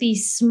 about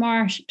these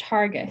SMART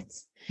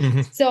targets.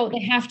 Mm-hmm. So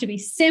they have to be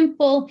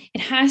simple,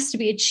 it has to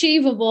be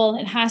achievable,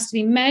 it has to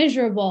be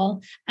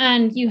measurable,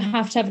 and you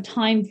have to have a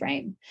time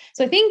frame.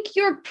 So I think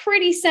you're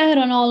pretty set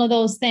on all of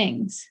those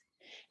things.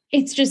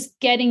 It's just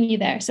getting you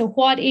there. So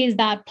what is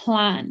that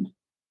plan?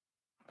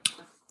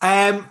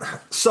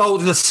 So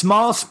there's a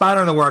small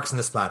spanner in the works in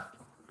this plan,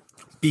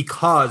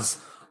 because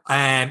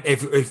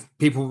if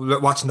people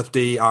watching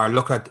or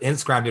looking at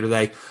Instagram the other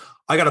day,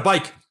 I got a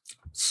bike.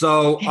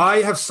 So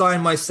I have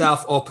signed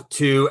myself up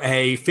to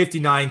a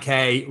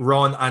 59K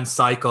run and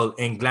cycle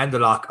in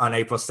Glendalough on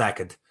April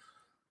 2nd.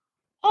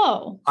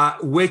 Oh.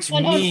 Which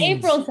means... On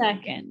April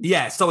 2nd.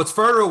 Yeah, so it's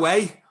further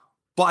away,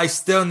 but I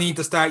still need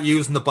to start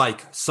using the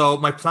bike. So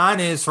my plan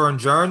is for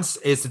endurance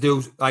is to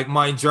do, like,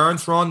 my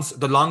endurance runs.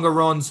 The longer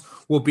runs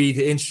will be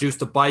to introduce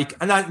the bike.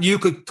 And then you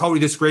could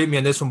totally disagree with me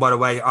on this one, by the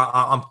way.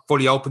 I'm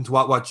fully open to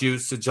what you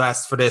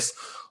suggest for this.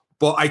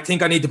 But I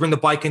think I need to bring the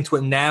bike into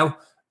it now.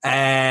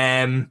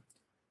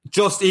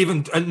 Just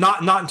even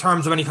not in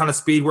terms of any kind of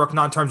speed work,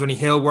 not in terms of any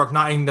hill work,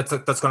 not anything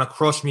that's going to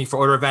crush me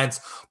for other events,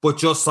 but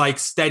just like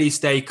steady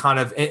state kind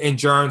of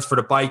endurance for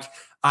the bike,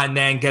 and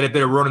then get a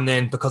bit of running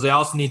in, because I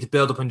also need to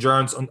build up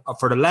endurance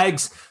for the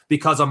legs,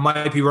 because I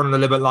might be running a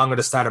little bit longer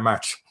to start of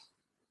March.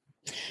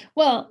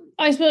 Well,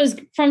 I suppose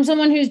from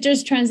someone who's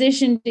just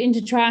transitioned into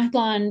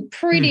triathlon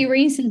pretty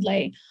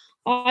recently,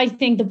 I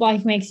think the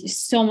bike makes you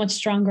so much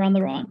stronger on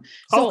the run.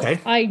 So okay.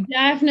 I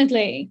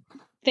definitely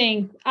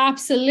think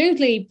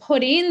absolutely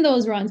put in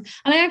those runs.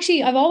 And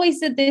I've always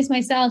said this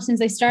myself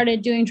since I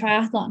started doing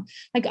triathlon.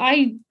 Like,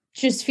 I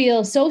just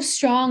feel so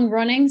strong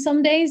running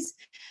some days,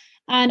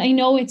 and I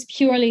know it's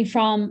purely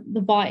from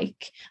the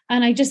bike.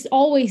 And I just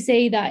always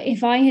say that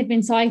if I had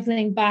been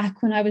cycling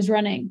back when I was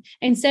running,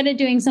 instead of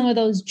doing some of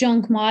those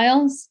junk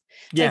miles,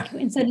 like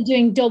instead of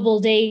doing double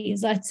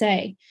days, let's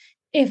say,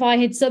 if I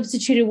had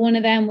substituted one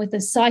of them with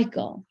a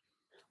cycle,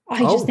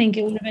 I just think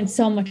it would have been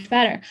so much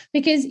better,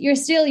 because you're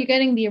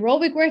getting the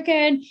aerobic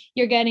workout,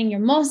 you're getting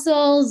your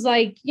muscles,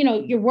 like, you know,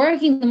 you're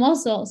working the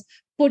muscles,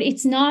 but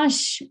it's not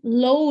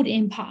load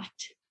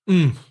impact.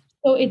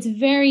 So it's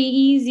very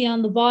easy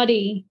on the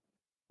body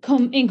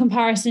in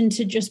comparison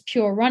to just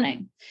pure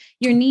running.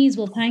 Your knees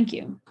will thank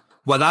you.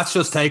 Well, that's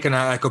just taking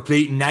a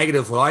complete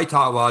negative. What I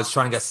thought was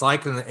trying to get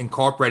cycling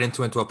incorporated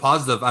into a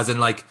positive, as in,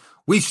 like,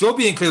 we should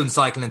be including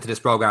cycling into this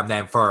program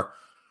then for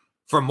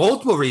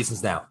multiple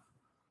reasons now.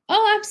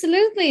 Oh,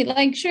 absolutely.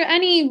 Like, sure,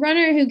 any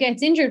runner who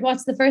gets injured,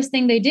 what's the first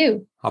thing they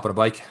do? Hop on a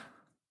bike.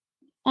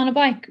 On a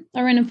bike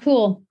or in a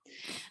pool.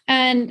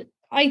 And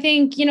I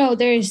think, you know,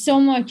 there's so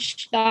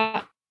much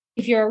that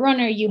if you're a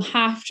runner, you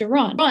have to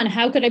run.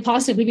 How could I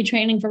possibly be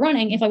training for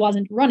running if I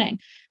wasn't running?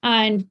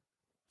 And,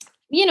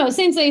 you know,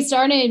 since I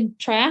started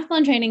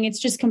triathlon training, it's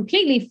just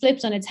completely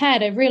flipped on its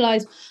head. I've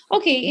realized,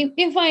 okay,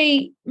 if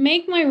I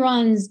make my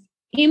runs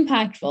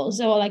impactful,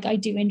 so like I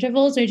do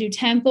intervals or I do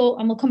tempo,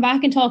 and we'll come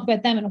back and talk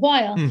about them in a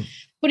while.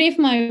 But if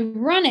my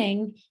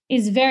running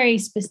is very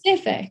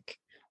specific,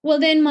 well,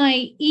 then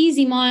my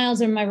easy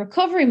miles or my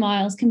recovery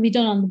miles can be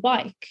done on the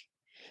bike,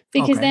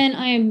 because then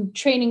I am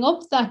training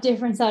up that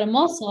different set of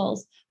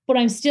muscles, but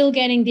I'm still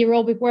getting the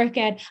aerobic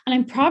workout, and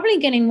I'm probably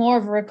getting more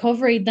of a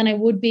recovery than I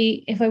would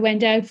be if I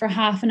went out for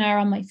half an hour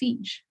on my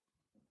feet.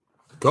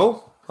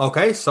 Cool.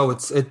 Okay, so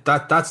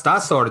that's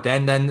that sort of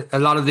then a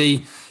lot of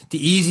the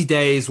easy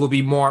days will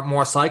be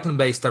more cycling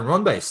based than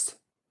run based.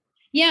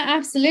 Yeah,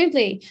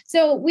 absolutely.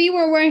 So we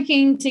were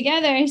working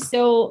together.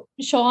 So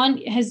Sean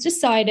has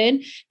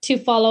decided to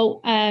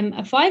follow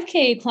a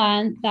 5K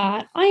plan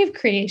that I have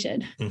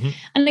created. Mm-hmm.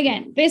 And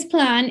again, this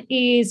plan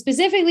is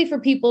specifically for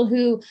people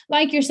who,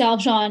 like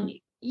yourself, Sean,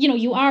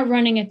 you are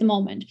running at the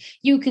moment.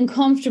 You can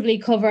comfortably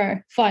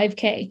cover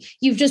 5K.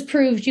 You've just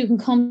proved you can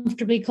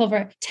comfortably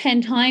cover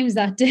 10 times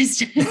that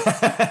distance.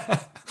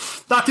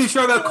 Not too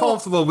sure about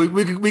comfortable.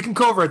 We can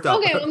cover it though.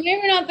 Okay, well,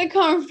 maybe not the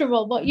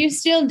comfortable, but you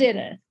still did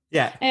it.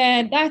 Yeah.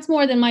 And that's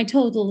more than my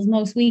totals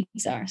most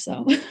weeks are.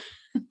 So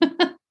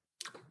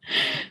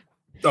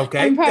okay.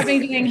 I'm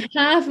probably doing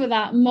half of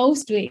that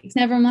most weeks,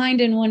 never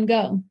mind in one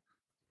go.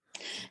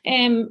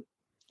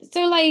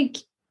 So like,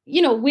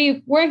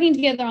 we're working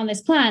together on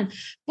this plan,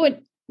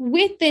 but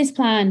with this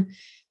plan,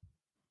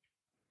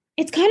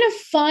 it's kind of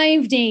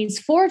 5 days,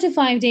 4 to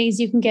 5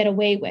 days you can get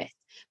away with.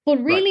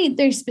 But really,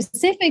 there's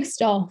specific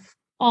stuff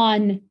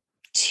on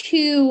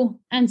 2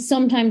 and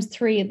sometimes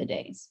 3 of the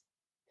days.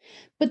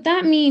 But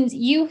that means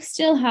you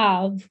still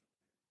have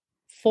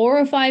 4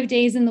 or 5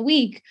 days in the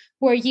week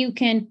where you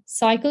can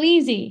cycle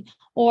easy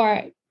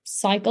or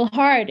cycle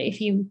hard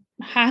if you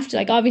have to.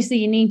 Like, obviously,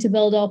 you need to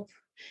build up.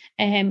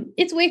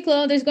 It's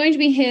Wicklow. There's going to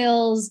be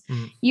hills.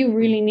 You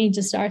really need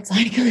to start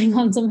cycling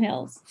on some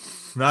hills.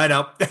 I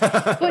know.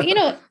 But,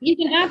 you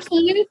can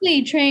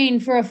absolutely train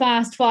for a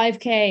fast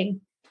 5K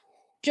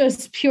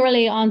just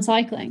purely on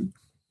cycling.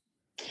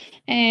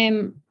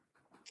 And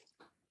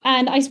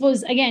I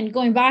suppose, again,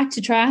 going back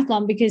to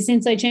triathlon, because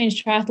since I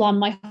changed triathlon,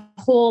 my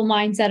whole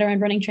mindset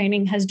around running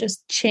training has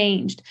just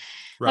changed.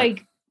 Right.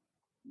 Like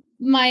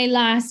my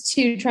last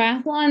 2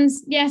 triathlons,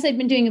 yes, I'd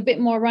been doing a bit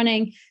more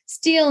running,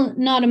 still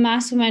not a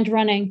massive amount of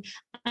running.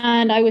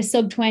 And I was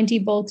sub 20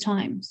 both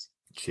times.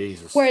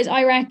 Jesus. Whereas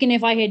I reckon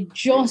if I had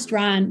just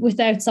ran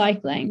without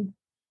cycling,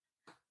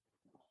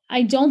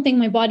 I don't think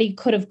my body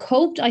could have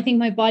coped. I think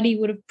my body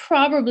would have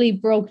probably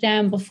broke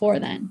down before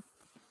then.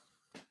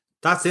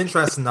 That's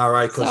interesting, all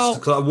right,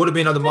 because I would have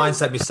been on the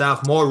mindset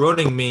myself. More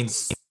running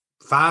means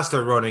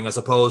faster running as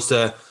opposed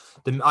to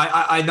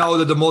I know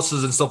that the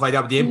muscles and stuff like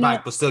that with the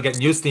impact, but still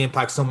getting used to the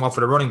impact somewhat for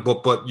the running.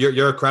 But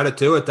your credit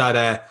to it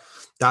that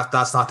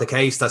that's not the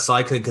case. That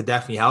cycling could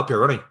definitely help your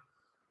running.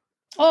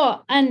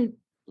 Oh, and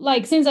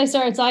like since I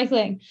started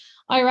cycling,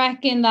 I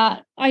reckon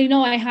that I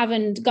know I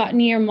haven't got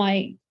near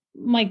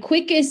my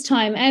quickest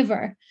time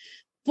ever.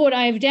 But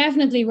I've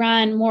definitely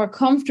ran more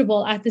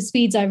comfortable at the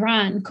speeds I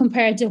ran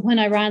compared to when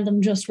I ran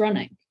them just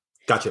running.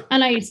 Gotcha.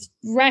 And I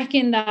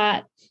reckon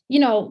that,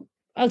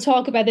 I'll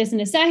talk about this in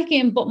a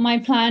second, but my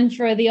plan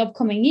for the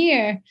upcoming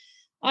year,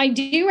 I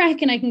do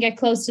reckon I can get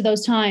close to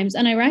those times.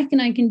 And I reckon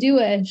I can do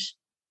it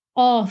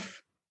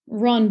off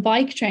run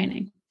bike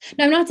training.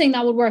 Now, I'm not saying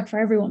that would work for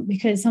everyone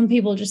because some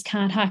people just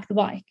can't hack the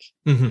bike.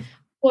 Mm-hmm.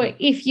 But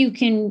if you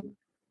can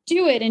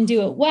do it and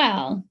do it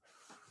well.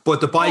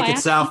 But the bike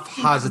itself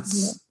has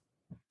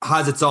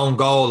its own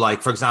goal.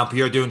 Like, for example,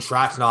 you're doing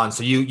triathlon,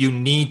 so you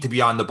need to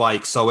be on the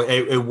bike. So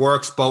it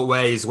works both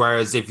ways.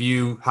 Whereas if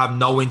you have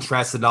no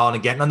interest at all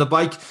in getting on the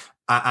bike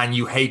and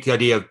you hate the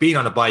idea of being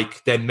on a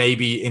bike, then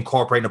maybe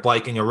incorporating a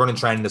bike in your running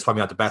training is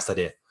probably not the best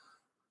idea.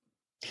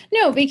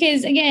 No,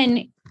 because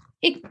again,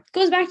 it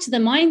goes back to the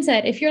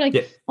mindset. If you're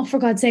like, oh, for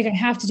God's sake, I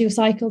have to do a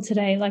cycle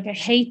today. Like, I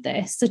hate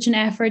this. Such an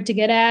effort to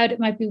get out. It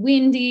might be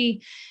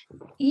windy.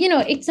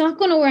 It's not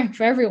going to work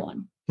for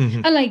everyone.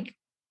 Mm-hmm. And like,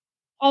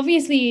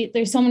 obviously,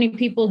 there's so many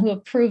people who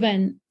have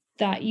proven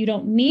that you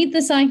don't need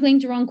the cycling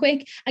to run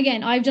quick.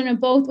 Again, I've done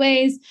it both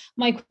ways.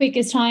 My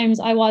quickest times,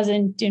 I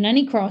wasn't doing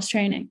any cross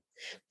training.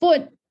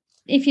 But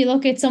if you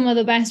look at some of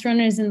the best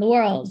runners in the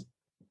world,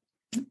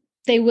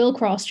 they will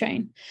cross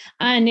train.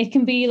 And it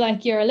can be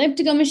like your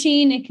elliptical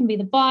machine. It can be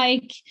the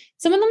bike.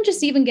 Some of them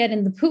just even get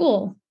in the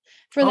pool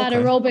for that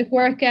aerobic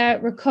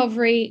workout,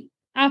 recovery,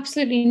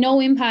 absolutely no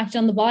impact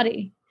on the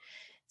body.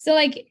 So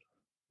like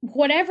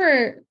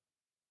whatever,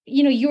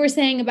 you were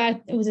saying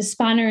about it was a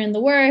spanner in the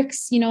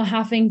works,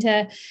 wanting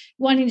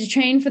to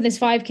train for this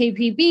 5K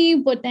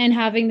PB, but then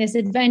having this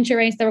adventure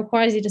race that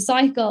requires you to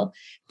cycle.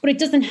 But it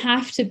doesn't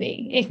have to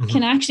be. It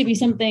can actually be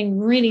something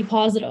really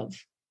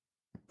positive.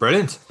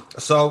 Brilliant.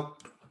 So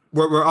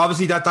we're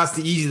obviously that's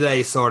the easy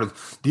day sort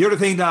of. The other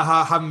thing that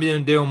I haven't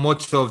been doing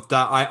much of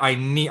that I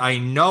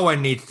know I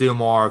need to do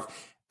more of.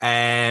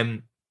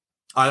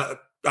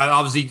 I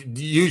obviously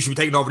you should be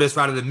taking over this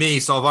rather than me.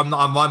 So if I'm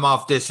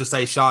off this, just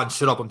say, Sean,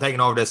 shut up. I'm taking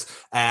over this.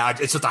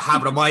 It's just a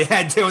habit of my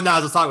head doing that. I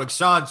was talking like,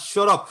 Sean,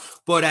 shut up.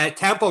 But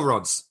tempo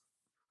runs.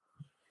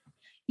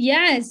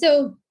 Yeah.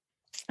 So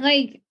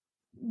like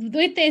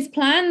with this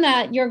plan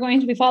that you're going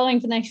to be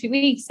following for the next few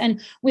weeks, and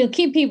we'll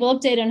keep people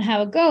updated on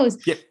how it goes.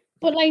 Yep.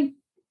 But like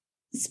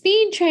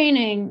speed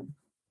training,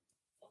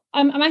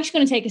 I'm actually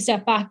going to take a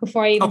step back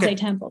before I even say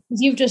tempo, because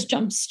you've just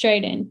jumped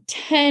straight in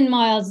 10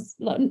 miles.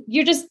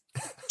 You're just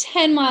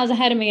 10 miles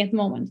ahead of me at the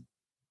moment.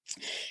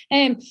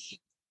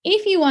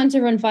 If you want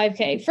to run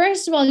 5K,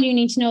 first of all, you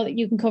need to know that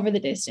you can cover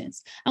the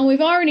distance. And we've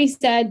already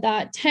said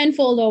that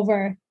tenfold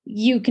over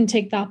you can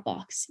tick that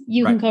box.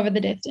 You Right. can cover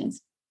the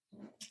distance.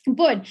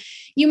 But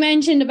you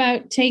mentioned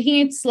about taking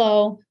it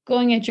slow,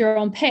 going at your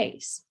own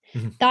pace.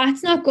 Mhm.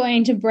 That's not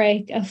going to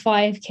break a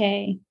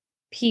 5K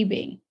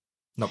PB.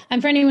 No.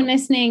 And for anyone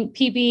listening,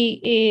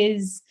 PB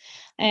is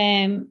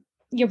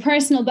your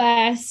personal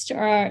best,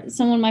 or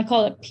someone might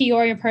call it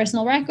PR, your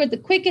personal record, the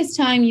quickest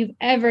time you've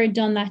ever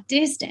done that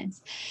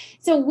distance.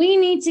 So we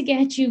need to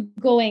get you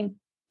going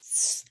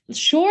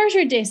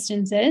shorter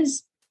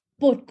distances,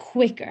 but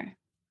quicker.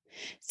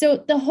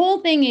 So the whole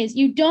thing is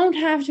you don't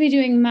have to be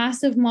doing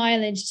massive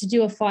mileage to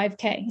do a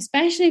 5K,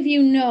 especially if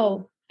you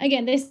know,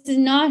 again, this is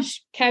not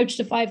couch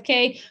to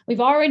 5K.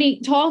 We've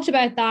already talked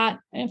about that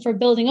for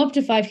building up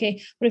to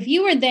 5K. But if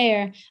you were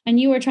there and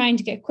you were trying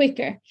to get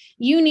quicker,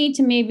 you need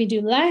to maybe do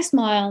less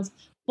miles,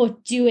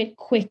 but do it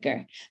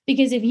quicker.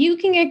 Because if you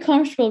can get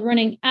comfortable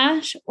running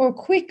at or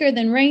quicker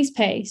than race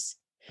pace,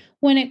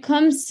 when it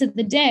comes to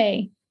the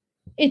day,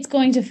 it's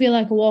going to feel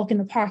like a walk in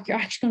the park. You're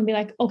actually going to be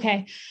like,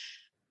 okay,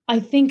 I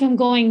think I'm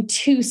going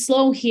too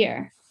slow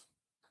here.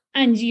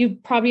 And you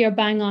probably are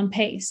bang on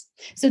pace.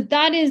 So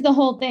that is the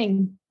whole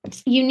thing.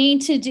 You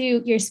need to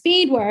do your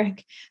speed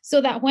work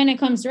so that when it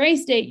comes to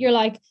race day, you're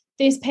like,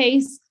 this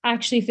pace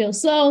actually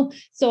feels slow.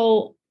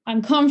 So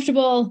I'm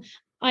comfortable.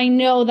 I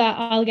know that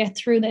I'll get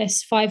through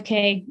this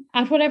 5K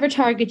at whatever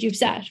target you've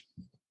set.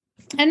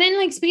 And then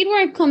like speed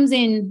work comes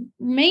in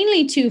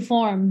mainly two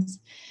forms,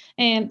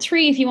 and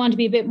three if you want to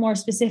be a bit more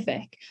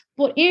specific,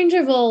 but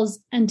intervals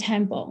and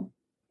tempo.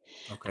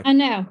 Okay. And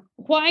now,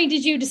 why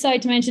did you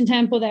decide to mention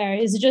tempo there?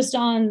 Is it just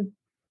on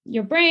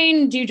your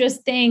brain? Do you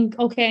just think,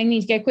 okay, I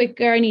need to get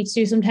quicker, I need to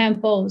do some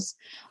tempos?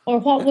 Or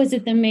what was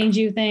it that made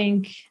you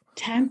think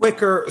tempo?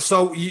 Quicker.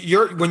 So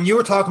you're when you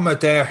were talking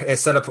about there, it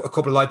set up a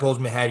couple of light bulbs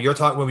in my head. You're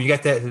talking when you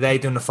get there today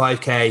doing the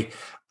 5K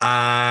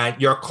and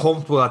you're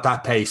comfortable at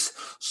that pace.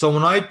 So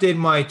when I did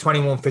my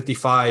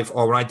 21:55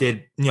 or when I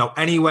did,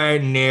 anywhere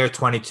near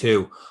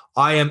 22,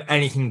 I am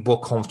anything but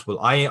comfortable.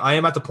 I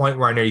am at the point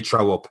where I nearly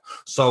throw up.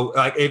 So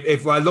like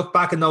if I look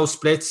back in those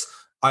splits,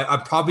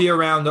 I'm probably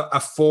around a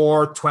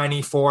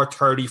 4:20,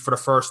 4:30 for the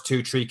first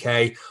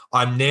 2-3K.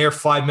 I'm near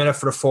 5 minutes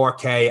for the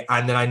 4K,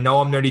 and then I know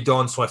I'm nearly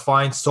done. So I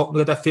find something to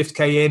get that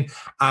 5K in,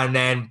 and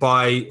then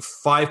by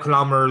 5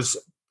 kilometers,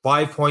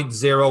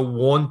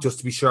 5.01, just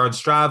to be sure on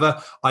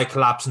Strava, I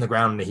collapse on the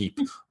ground in a heap.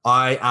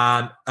 I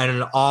am in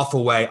an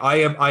awful way.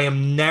 I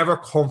am never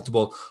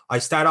comfortable. I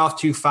start off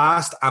too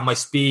fast and my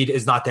speed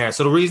is not there.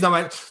 So the reason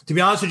to be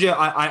honest with you,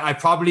 I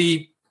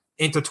probably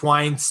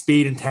intertwined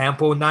speed and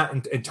tempo in that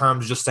in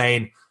terms of just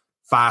saying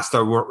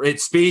faster.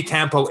 Speed,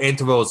 tempo,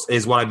 intervals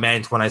is what I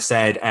meant when I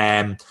said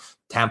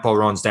tempo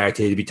runs there,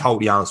 to be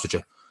totally honest with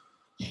you.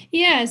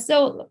 Yeah,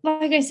 so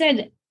like I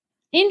said,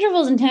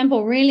 intervals and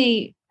tempo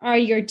really are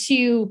your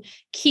two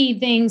key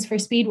things for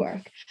speed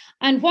work.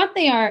 And what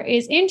they are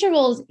is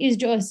intervals is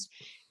just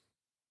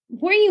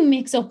where you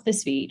mix up the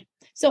speed.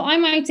 So I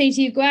might say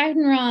to you, go out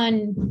and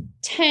run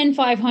 10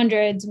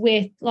 500s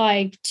with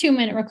like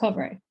 2-minute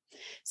recovery.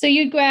 So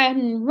you'd go out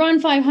and run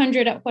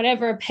 500 at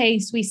whatever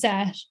pace we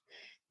set,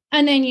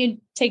 and then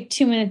you'd take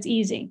 2 minutes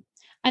easy.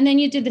 And then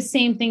you do the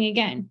same thing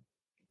again.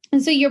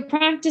 And so you're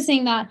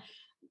practicing that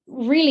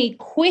really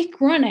quick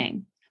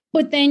running,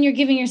 but then you're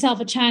giving yourself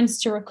a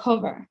chance to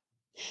recover.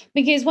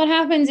 Because what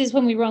happens is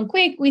when we run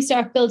quick, we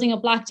start building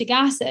up lactic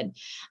acid.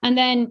 And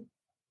then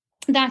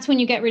that's when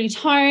you get really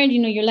tired.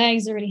 Your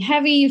legs are really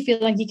heavy. You feel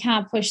like you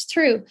can't push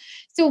through.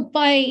 So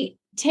by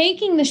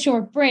taking the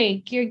short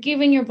break, you're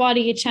giving your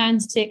body a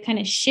chance to kind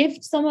of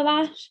shift some of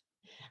that.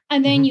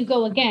 And then you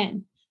go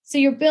again. So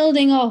you're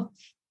building up,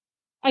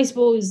 I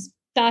suppose,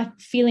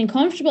 that feeling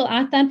comfortable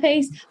at that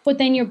pace, but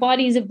then your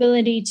body's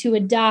ability to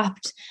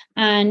adapt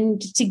and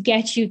to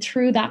get you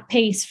through that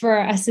pace for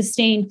a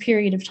sustained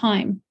period of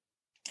time.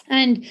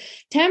 And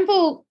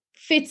tempo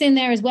fits in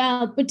there as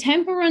well, but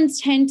tempo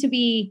runs tend to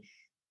be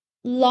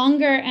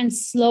longer and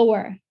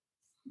slower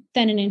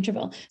than an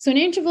interval. So an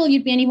interval,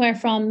 you'd be anywhere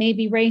from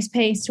maybe race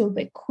pace to a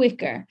bit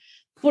quicker,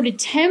 but a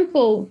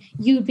tempo,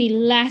 you'd be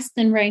less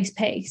than race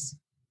pace,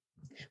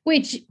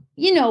 which,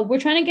 we're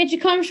trying to get you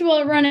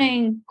comfortable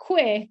running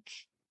quick,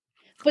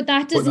 but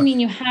that doesn't mean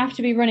you have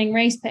to be running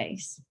race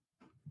pace.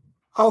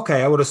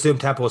 Okay, I would assume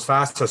tempo is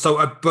faster.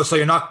 So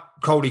you're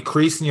not totally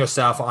creasing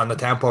yourself on the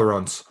tempo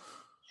runs.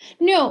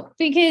 No,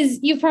 because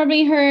you've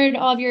probably heard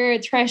of your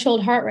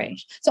threshold heart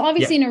rate. So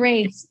obviously in a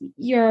race,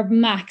 you're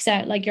max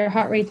out, like your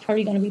heart rate's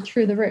probably going to be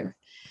through the roof.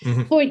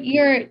 Mm-hmm. But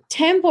your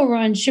tempo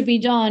run should be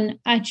done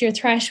at your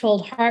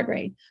threshold heart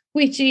rate,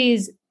 which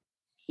is,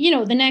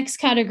 the next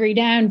category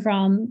down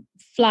from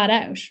flat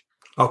out.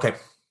 Okay.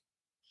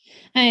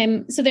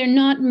 So they're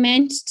not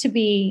meant to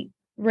be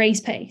race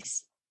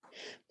pace,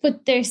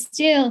 but they're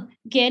still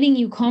getting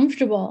you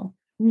comfortable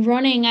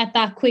running at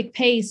that quick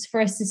pace for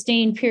a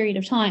sustained period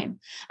of time.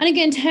 And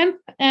again,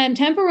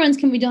 tempo runs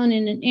can be done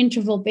in an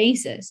interval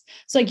basis.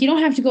 So like you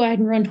don't have to go out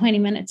and run 20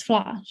 minutes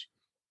flat.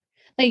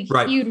 Like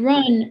you'd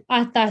run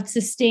at that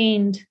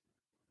sustained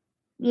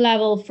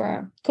level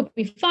for, could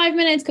be 5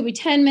 minutes, could be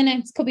 10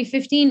 minutes, could be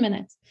 15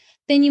 minutes.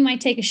 Then you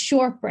might take a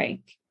short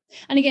break.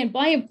 And again,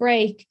 by a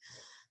break,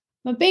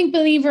 I'm a big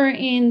believer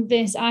in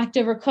this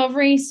active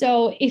recovery.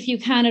 So if you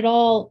can at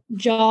all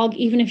jog,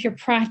 even if you're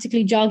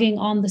practically jogging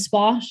on the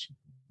spot,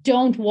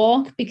 don't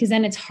walk, because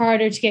then it's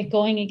harder to get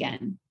going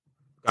again.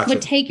 Gotcha.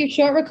 But take your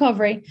short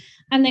recovery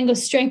and then go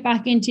straight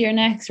back into your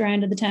next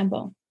round of the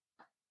tempo.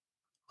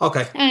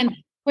 Okay.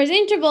 Whereas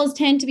intervals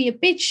tend to be a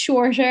bit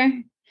shorter.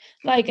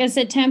 Like I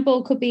said,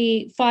 tempo could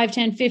be 5,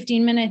 10,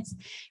 15 minutes.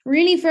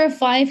 Really, for a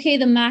 5K,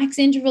 the max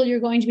interval you're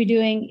going to be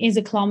doing is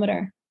a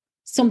kilometer.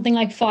 Something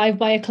like 5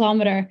 by a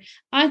kilometer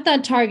at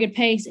that target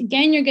pace.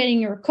 Again, you're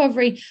getting your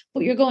recovery,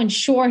 but you're going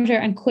shorter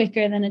and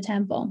quicker than a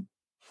tempo.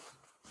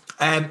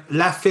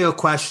 Left field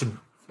question.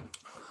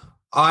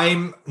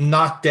 I'm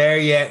not there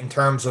yet in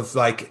terms of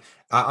like,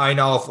 I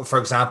know, for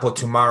example,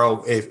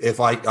 tomorrow, if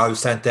I was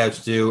sent out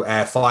to do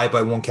 5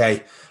 by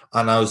 1K,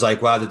 and I was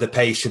like, well, the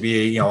pace should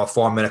be, a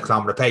 4 minute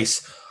kilometer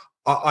pace.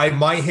 I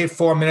might hit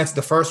 4 minutes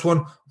the first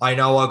one. I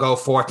know I'll go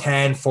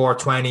 4:10,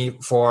 4:20,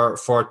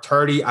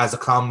 4:30 as the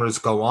kilometers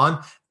go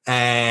on.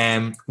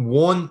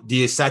 One, do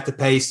you set the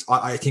pace?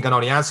 I think I know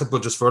the answer,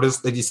 but just for others,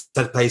 do you set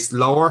the pace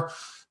lower?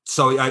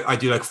 So I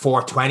do like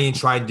 4:20 and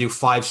try and do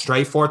 5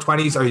 straight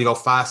 4:20s, or you go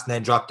fast and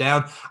then drop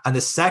down. And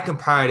the second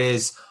part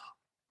is,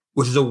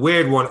 which is a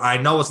weird one, I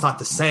know it's not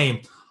the same.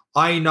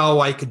 I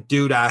know I could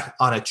do that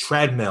on a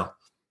treadmill.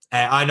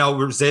 I know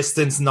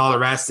resistance and all the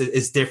rest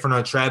is different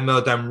on a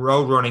treadmill than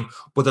road running,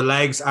 but the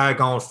legs are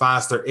going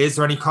faster. Is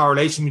there any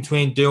correlation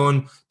between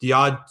doing the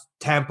odd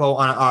tempo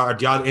or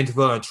the odd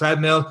interval on a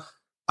treadmill?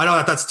 I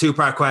know that's a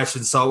 2-part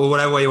question, so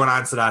whatever way you want to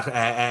answer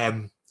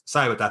that.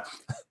 Sorry about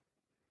that.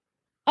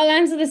 I'll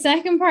answer the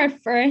second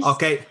part first.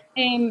 Okay.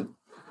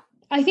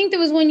 I think there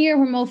was one year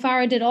where Mo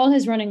Farah did all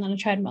his running on a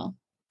treadmill.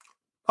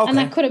 Okay. And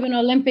that could have been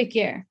an Olympic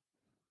year.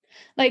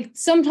 Like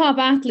some top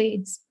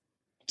athletes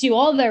do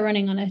all their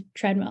running on a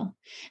treadmill.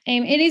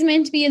 It is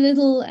meant to be a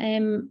little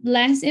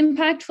less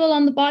impactful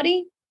on the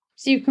body,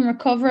 so you can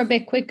recover a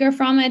bit quicker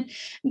from it.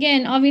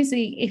 Again,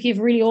 obviously, if you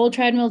have really old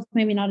treadmills,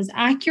 maybe not as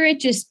accurate.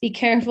 Just be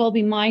careful,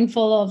 be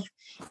mindful of,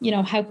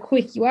 how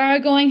quick you are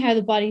going, how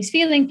the body's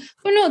feeling.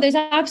 But no, there's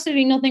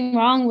absolutely nothing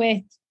wrong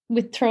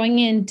with throwing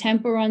in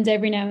tempo runs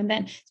every now and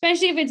then,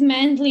 especially if it's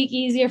mentally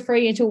easier for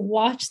you to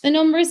watch the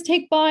numbers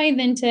tick by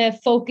than to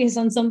focus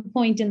on some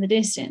point in the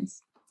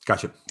distance.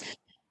 Gotcha.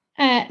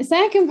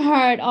 Second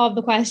part of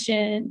the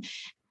question,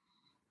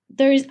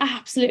 there is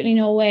absolutely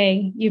no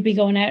way you'd be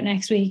going out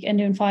next week and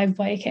doing 5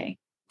 by a K.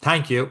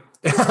 Thank you.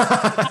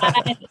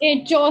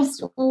 It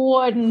just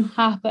wouldn't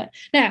happen.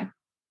 Now,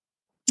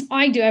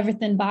 I do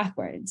everything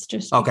backwards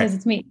just because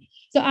it's me.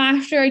 So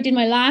after I did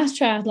my last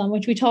triathlon,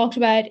 which we talked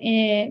about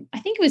I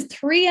think it was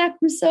 3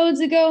 episodes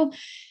ago,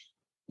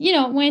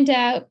 went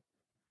out,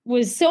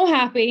 was so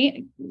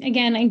happy.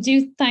 Again, I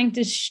do thank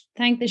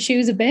the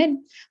shoes a bit,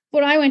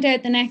 but I went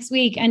out the next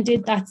week and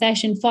did that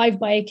session 5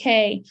 by a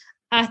K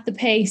at the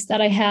pace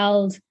that I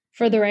held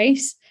for the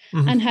race,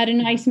 and had a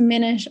nice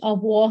minute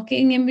of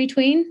walking in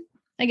between.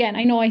 Again,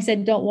 I know I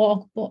said don't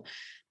walk, but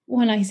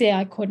when I say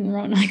I couldn't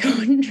run, I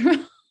couldn't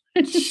run.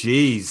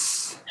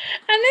 Jeez.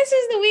 And this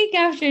is the week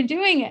after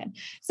doing it.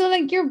 So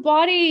like your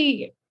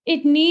body,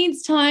 it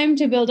needs time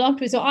to build up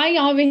to it. So I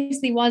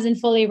obviously wasn't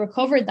fully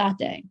recovered that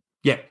day.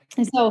 Yeah.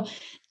 And so,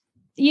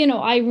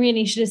 I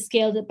really should have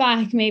scaled it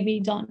back, maybe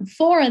done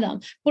 4 of them.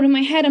 But in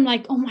my head, I'm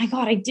like, oh my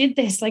God, I did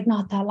this like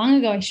not that long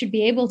ago. I should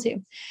be able to.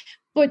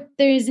 But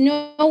there's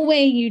no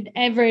way you'd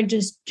ever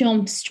just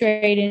jump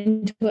straight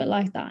into it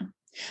like that.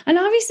 And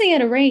obviously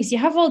at a race, you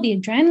have all the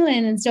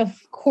adrenaline and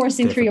stuff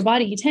coursing through your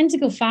body. You tend to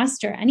go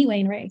faster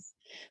anyway in a race.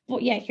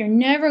 But yeah, you're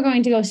never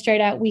going to go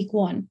straight out week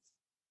 1.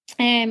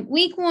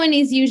 Week 1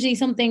 is usually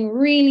something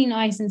really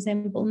nice and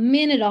simple,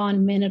 minute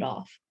on, minute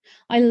off.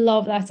 I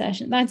love that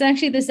session. That's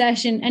actually the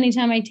session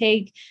anytime I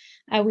take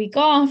a week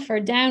off or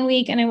down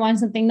week and I want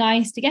something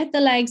nice to get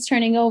the legs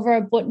turning over,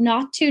 but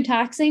not too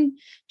taxing,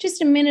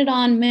 just a minute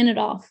on, minute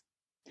off.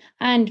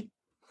 And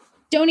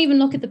don't even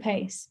look at the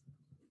pace.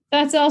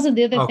 That's also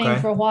the other thing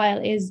for a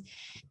while is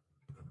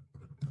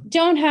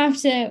don't have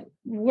to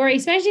worry,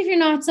 especially if you're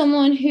not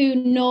someone who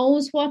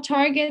knows what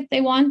target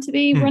they want to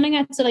be running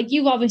at. So like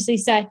you've obviously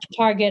set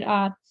your target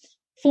at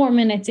 4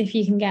 minutes if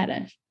you can get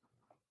it.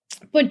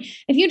 But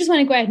if you just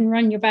want to go out and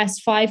run your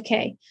best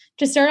 5K,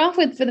 to start off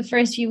with for the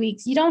first few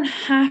weeks, you don't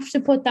have to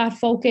put that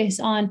focus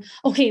on,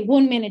 okay,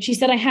 1 minute. She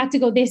said I had to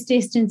go this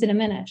distance in a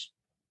minute.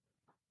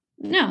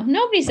 No,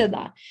 nobody said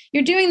that.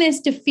 You're doing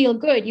this to feel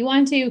good. You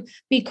want to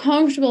be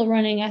comfortable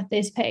running at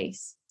this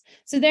pace.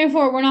 So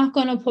therefore, we're not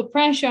going to put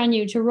pressure on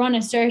you to run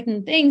a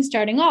certain thing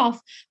starting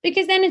off,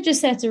 because then it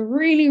just sets a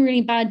really,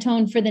 really bad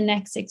tone for the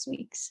next 6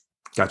 weeks.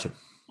 Gotcha.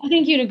 I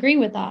think you'd agree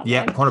with that.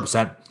 Yeah,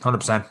 100%.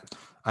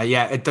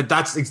 100%.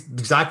 That's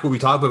exactly what we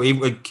talk about.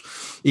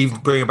 Even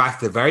bringing back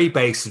to the very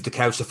basics of the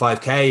couch to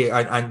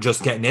 5K and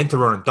just getting into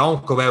running.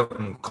 Don't go out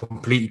and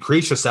completely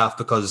crease yourself,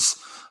 because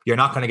you're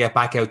not going to get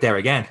back out there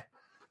again.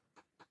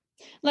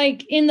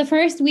 Like in the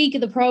first week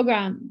of the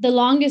program, the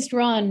longest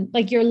run,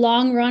 like your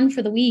long run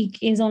for the week,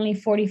 is only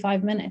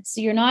 45 minutes.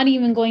 So you're not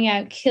even going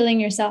out killing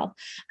yourself.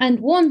 And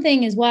one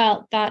thing as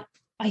well that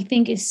I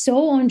think is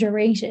so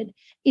underrated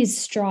is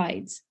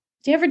strides.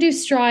 Do you ever do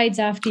strides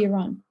after you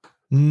run?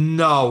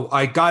 No,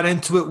 I got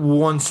into it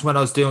once when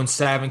I was doing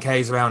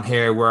 7Ks around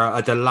here, where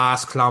at the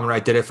last kilometer I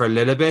did it for a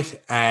little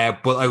bit,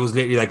 but I was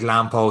literally like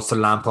lamppost to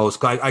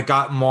lamppost. I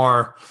got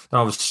more,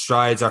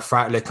 strides or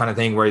fartlek kind of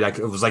thing, where like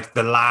it was like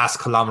the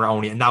last kilometer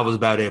only, and that was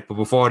about it. But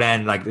before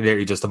then, like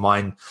literally just the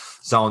mind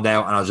zoned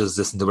out, and I was just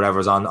listening to whatever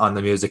was on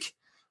the music.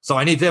 So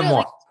I need to do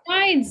more.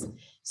 Like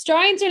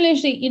strides are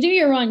literally, you do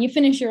your run, you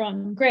finish your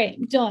run,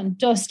 great, done,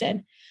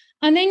 dusted,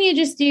 and then you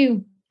just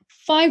do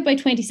 5 by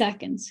 20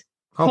 seconds,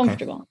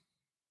 comfortable.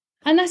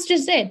 And that's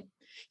just it.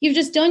 You've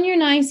just done your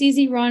nice,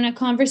 easy run at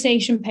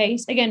conversation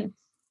pace. Again,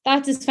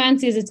 that's as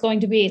fancy as it's going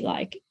to be.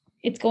 Like,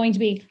 it's going to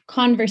be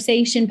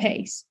conversation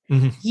pace.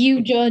 Mm-hmm.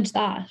 You judge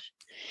that.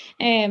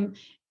 And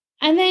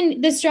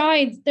then the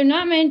strides, they're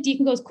not meant, you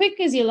can go as quick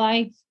as you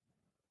like,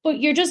 but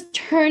you're just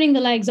turning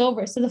the legs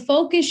over. So the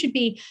focus should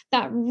be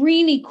that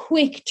really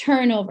quick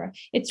turnover.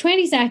 It's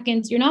 20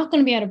 seconds. You're not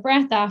going to be out of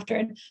breath after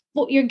it,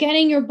 but you're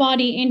getting your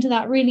body into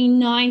that really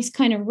nice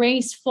kind of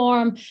race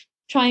form.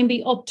 Try and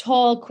be up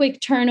tall, quick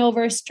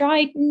turnover,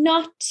 stride,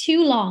 not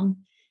too long.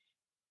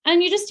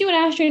 And you just do it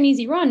after an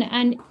easy run.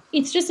 And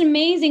it's just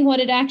amazing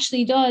what it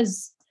actually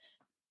does,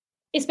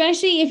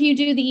 especially if you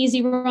do the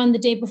easy run the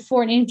day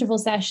before an interval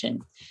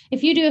session.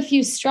 If you do a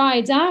few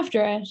strides after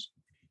it,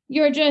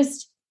 you're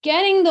just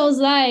getting those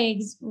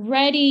legs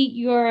ready.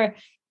 You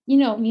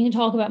can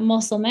talk about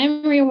muscle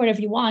memory or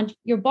whatever you want.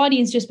 Your body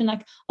has just been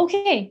like,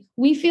 okay,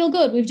 we feel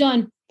good. We've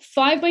done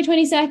 5 by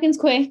 20 seconds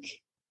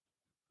quick.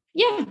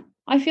 Yeah.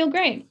 I feel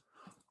great.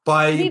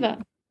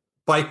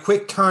 By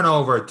quick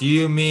turnover, do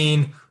you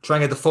mean trying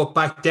to get the foot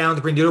back down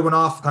to bring the other one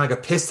off, kind of like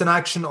a piston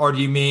action, or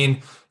do you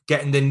mean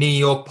getting the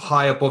knee up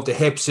high above the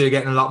hip so you're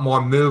getting a lot more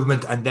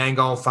movement and then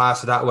going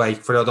faster that way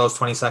for those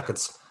 20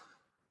 seconds?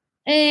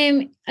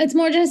 It's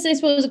more just, I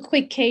suppose, a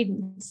quick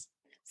cadence.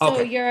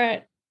 So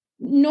your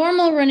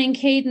normal running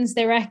cadence,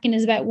 they reckon,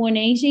 is about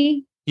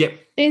 180. Yep.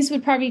 This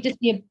would probably just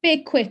be a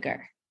bit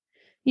quicker.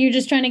 You're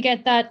just trying to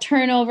get that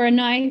turnover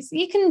nice.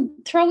 You can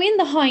throw in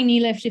the high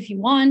knee lift if you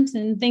want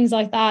and things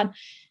like that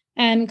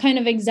and kind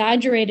of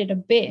exaggerate it a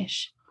bit.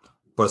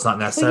 But it's not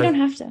necessary. But you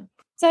don't have to.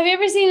 So have you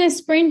ever seen a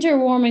sprinter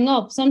warming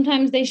up?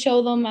 Sometimes they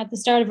show them at the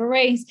start of a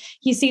race.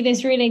 You see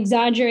this really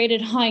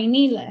exaggerated high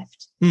knee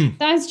lift.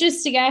 That's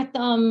just to get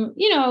them,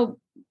 it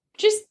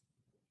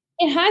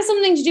has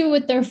something to do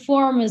with their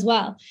form as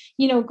well.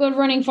 Good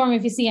running form.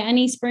 If you see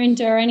any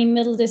sprinter or any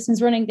middle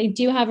distance running, they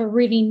do have a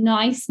really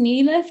nice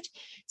knee lift.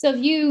 So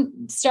if you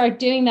start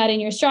doing that in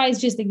your strides,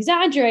 just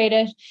exaggerate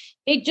it,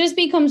 it just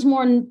becomes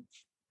more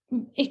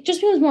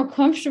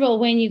comfortable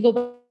when you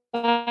go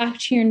back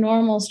to your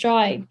normal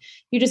stride.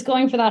 You're just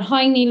going for that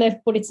high knee lift,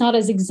 but it's not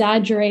as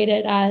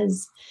exaggerated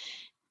as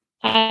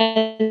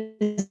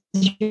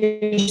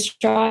your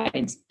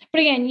strides.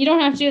 But again, you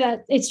don't have to do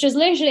that. It's just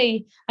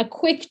literally a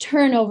quick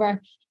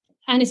turnover.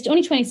 And it's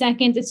only 20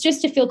 seconds. It's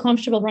just to feel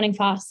comfortable running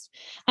fast.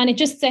 And it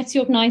just sets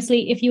you up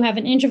nicely if you have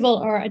an interval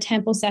or a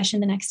tempo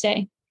session the next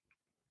day.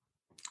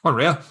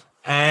 Unreal.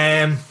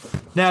 Now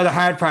the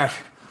hard part,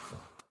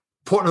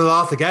 putting it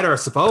all together, I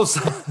suppose.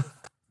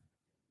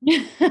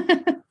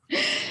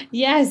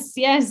 Yes.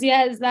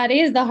 That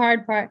is the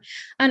hard part.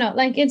 I know,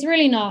 it's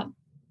really not.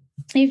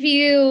 If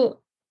you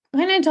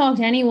kind of talk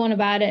to anyone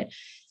about it,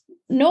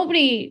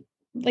 nobody,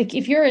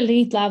 if you're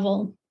elite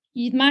level,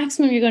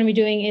 maximum you're going to be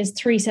doing is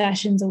 3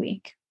 sessions a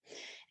week.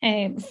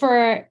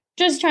 For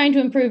just trying to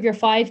improve your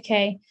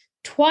 5K,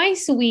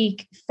 twice a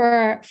week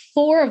for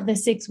 4 of the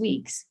 6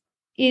 weeks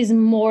is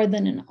more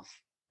than enough.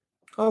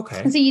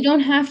 Okay. So you don't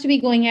have to be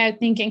going out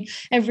thinking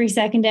every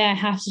second day I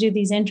have to do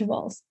these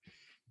intervals.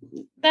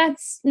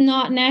 That's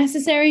not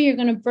necessary. You're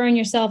going to burn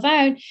yourself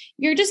out.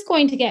 You're just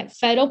going to get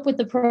fed up with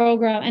the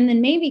program and then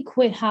maybe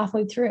quit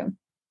halfway through.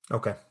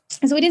 Okay.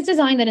 So it is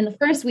designed that in the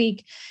first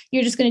week,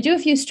 you're just going to do a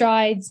few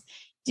strides,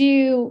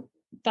 do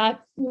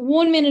that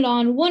 1 minute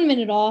on, 1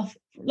 minute off,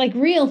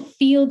 real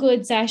feel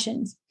good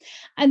sessions.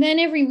 And then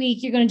every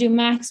week you're going to do a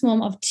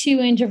maximum of 2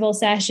 interval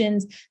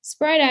sessions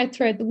spread out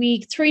throughout the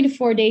week, 3 to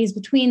 4 days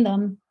between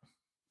them.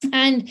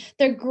 And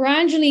they're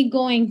gradually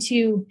going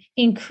to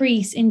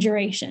increase in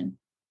duration.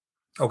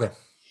 Okay.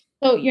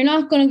 So you're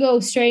not going to go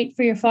straight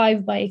for your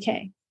 5 by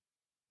K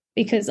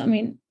because,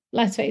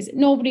 let's face it,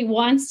 nobody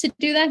wants to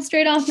do that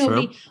straight off.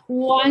 Nobody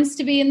wants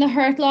to be in the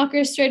hurt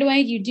locker straight away.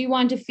 You do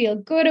want to feel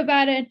good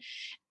about it.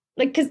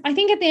 Because I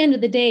think at the end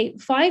of the day,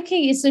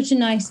 5K is such a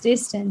nice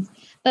distance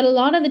that a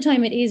lot of the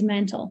time it is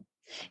mental.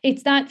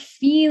 It's that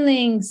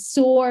feeling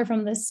sore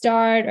from the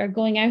start or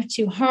going out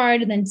too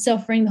hard and then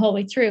suffering the whole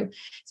way through.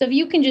 So if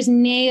you can just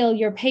nail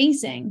your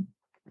pacing,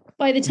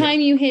 by the time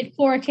you hit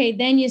 4K,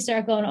 then you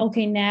start going,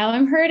 okay, now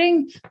I'm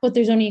hurting, but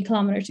there's only a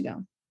kilometer to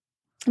go.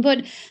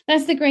 But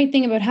that's the great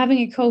thing about having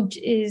a coach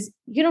is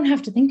you don't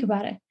have to think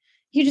about it.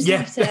 You just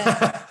have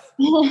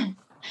to.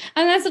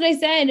 And that's what I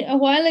said a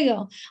while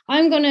ago.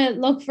 I'm going to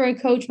look for a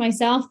coach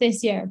myself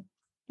this year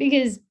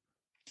because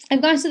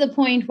I've got to the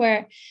point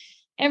where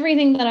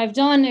everything that I've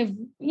done, I've,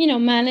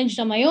 managed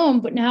on my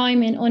own, but now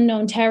I'm in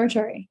unknown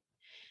territory.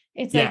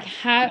 It's like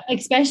how,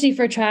 especially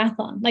for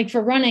triathlon, like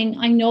for running,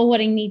 I know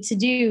what I need to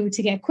do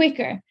to get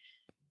quicker,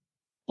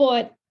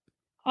 but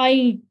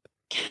I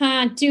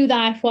can't do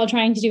that while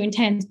trying to do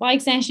intense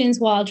bike sessions,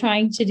 while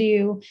trying to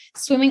do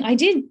swimming. I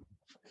did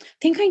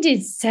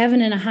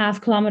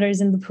 7.5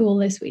 kilometers in the pool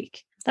this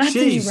week. That's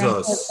a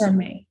record for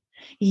me.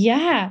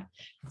 Yeah.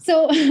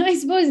 So I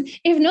suppose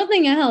if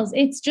nothing else,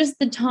 it's just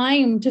the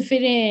time to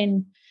fit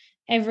in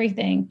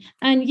everything.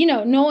 And, you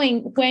know,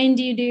 knowing when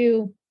do you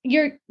do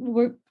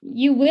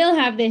you will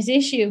have this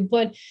issue,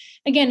 but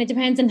again, it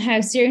depends on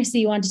how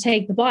seriously you want to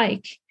take the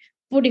bike.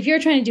 But if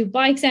you're trying to do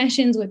bike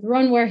sessions with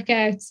run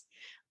workouts,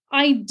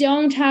 I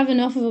don't have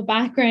enough of a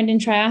background in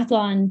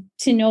triathlon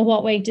to know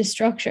what way to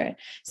structure it.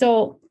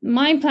 So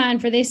my plan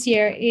for this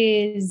year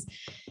is,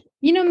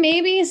 you know,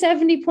 maybe a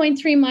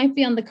 70.3 might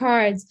be on the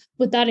cards,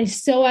 but that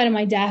is so out of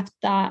my depth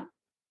that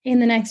in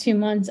the next few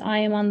months, I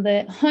am on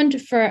the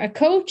hunt for a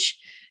coach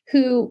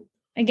who,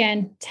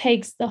 again,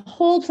 takes the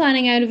whole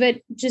planning out of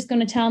it, just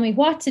going to tell me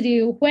what to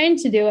do, when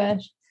to do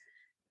it.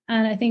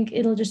 And I think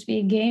it'll just be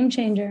a game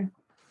changer.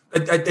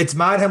 It's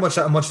mad how much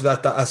of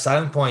that a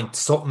selling point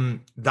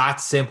something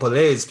that simple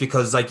is,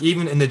 because like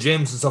even in the gyms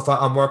and stuff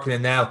I'm working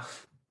in now,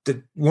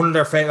 one of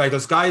their favorite, like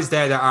there's guys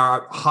there that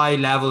are high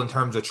level in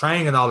terms of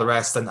training and all the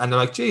rest, and they're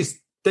like, geez,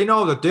 they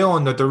know what they're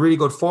doing, they're really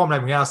good form and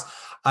everything else,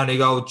 and they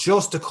go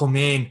just to come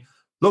in,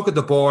 look at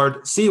the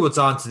board, see what's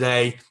on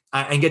today,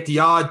 and get the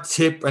odd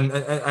tip and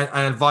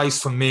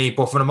advice from me.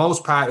 But for the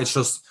most part, it's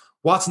just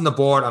what's on the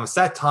board. I'm a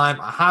set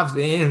time, I have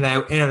the in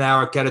and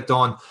out, get it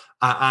done.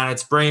 And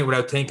it's brilliant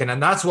without thinking.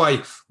 And that's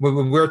why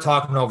when we're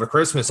talking over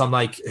Christmas, I'm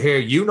like, here,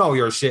 you know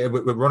your shit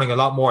with running a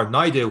lot more than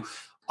I do.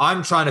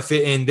 I'm trying to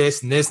fit in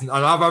this and this. And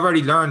I've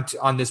already learned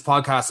on this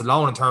podcast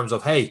alone in terms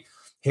of, hey,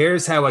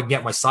 here's how I can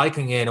get my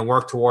cycling in and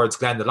work towards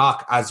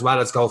Glendalough as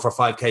well as go for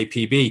 5K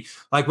PB.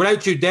 Like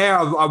without you there,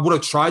 I would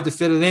have tried to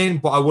fit it in,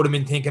 but I would have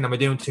been thinking, am I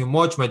doing too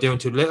much? Am I doing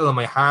too little? Am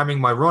I harming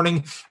my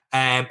running?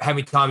 How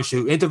many times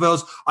shoot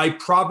intervals? I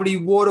probably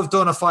would have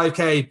done a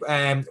 5K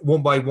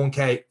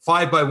 1x1K,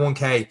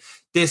 5x1K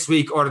this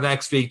week or the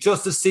next week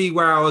just to see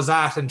where I was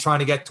at and trying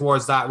to get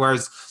towards that.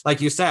 Whereas,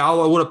 like you say, I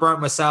would have burnt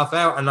myself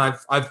out. And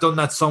I've done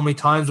that so many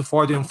times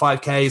before doing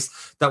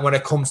 5Ks that when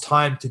it comes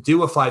time to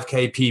do a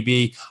 5K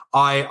PB,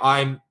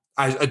 I'm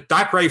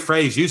that great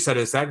phrase you said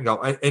a second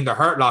ago, in the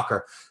hurt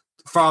locker.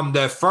 From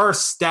the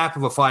first step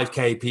of a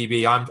 5K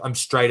PB, I'm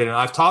straight in. And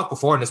I've talked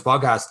before in this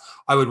podcast,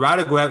 I would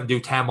rather go out and do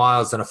 10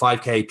 miles than a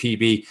 5K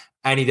PB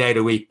any day of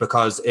the week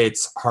because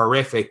it's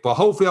horrific. But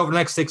hopefully over the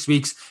next 6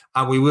 weeks,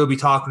 and we will be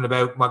talking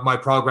about my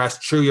progress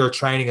through your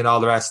training and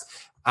all the rest.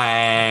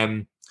 That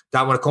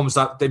when it comes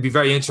up, it'd be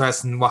very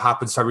interesting what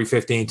happens February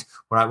 15th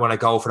when I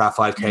go for that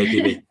 5K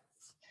PB.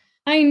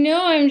 I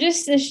know. I'm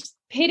just a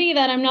pity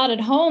that I'm not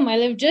at home. I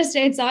live just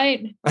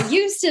outside. I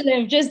used to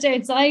live just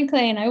outside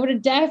Clay, and I would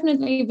have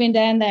definitely been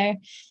down there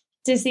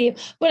to see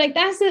it. But like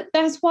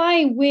that's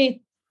why with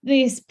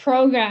this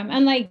program,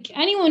 and like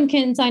anyone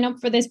can sign up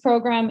for this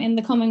program in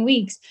the coming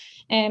weeks.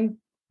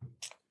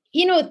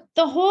 You know,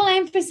 the whole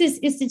emphasis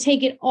is to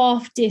take it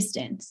off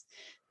distance.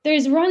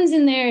 There's runs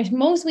in there.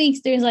 Most weeks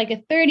there's like a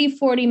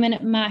 30-40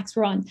 minute max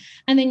run,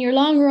 and then your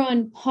long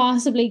run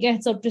possibly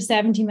gets up to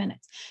 70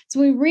 minutes. So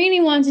we really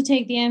want to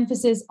take the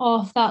emphasis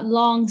off that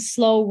long,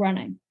 slow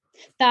running.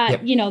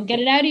 That, you know, get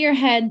it out of your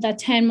head that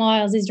 10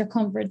 miles is your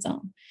comfort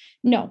zone.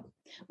 No,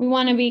 we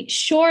want to be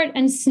short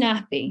and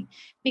snappy,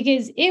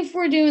 because if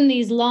we're doing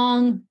these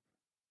long,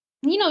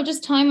 you know,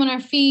 just time on our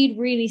feet,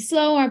 really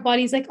slow, our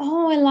body's like,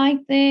 oh, I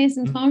like this,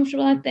 I'm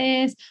comfortable at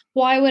this.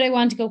 Why would I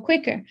want to go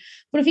quicker?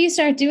 But if you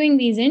start doing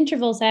these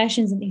interval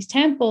sessions and these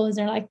tempos,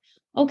 they're like,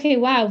 okay,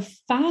 wow,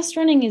 fast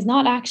running is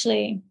not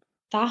actually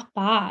that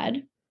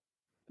bad.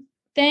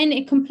 Then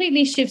it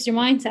completely shifts your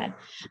mindset.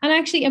 And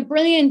actually a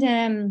brilliant,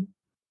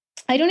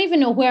 I don't even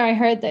know where I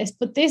heard this,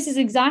 but this is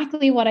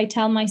exactly what I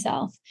tell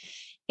myself,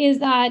 is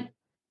that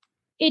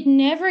it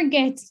never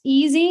gets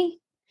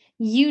easy.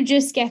 You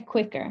just get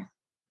quicker.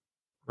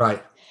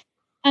 Right.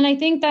 And I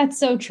think that's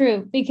so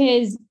true,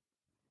 because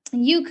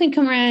you can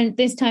come around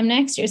this time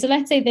next year. So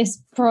let's say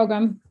this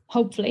program,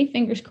 hopefully,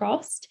 fingers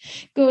crossed,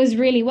 goes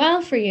really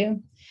well for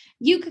you.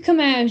 You could come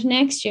out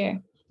next year,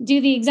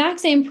 do the exact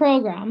same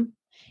program.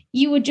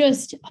 You would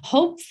just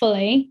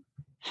hopefully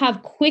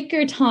have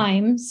quicker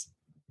times.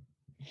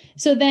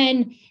 So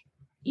then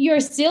you're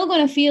still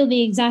going to feel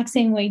the exact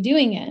same way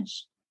doing it,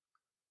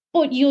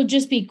 but you'll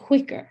just be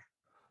quicker.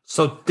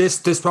 So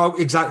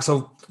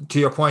so to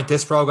your point,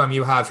 this program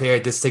you have here,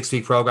 this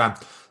 6-week program,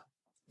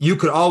 you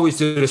could always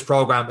do this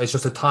program. It's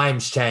just a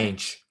times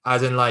change,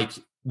 as in like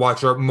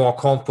what you're more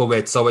comfortable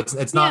with. So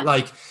it's not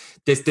like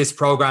this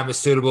program is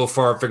suitable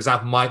for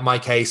example, my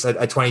case, a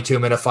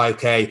 22-minute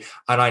 5K,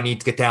 and I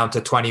need to get down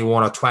to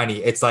 21 or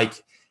 20. It's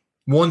like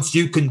once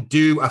you can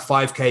do a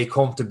 5K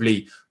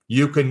comfortably,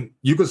 you can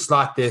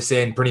slot this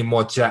in pretty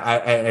much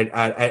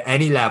at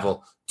any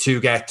level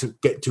to get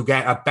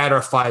a better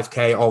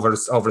 5K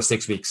over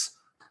 6 weeks.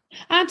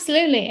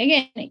 Absolutely.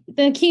 Again,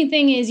 the key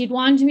thing is you'd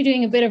want to be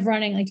doing a bit of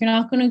running. Like, you're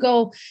not going to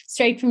go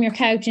straight from your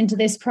couch into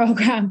this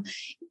program.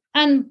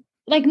 And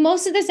like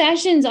most of the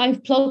sessions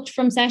I've plucked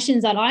from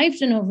sessions that I've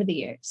done over the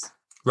years.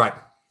 Right.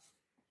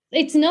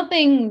 It's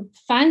nothing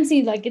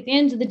fancy. Like at the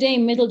end of the day,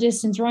 middle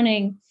distance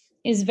running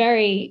is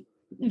very,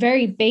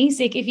 very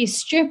basic. If you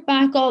strip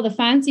back all the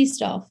fancy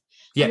stuff,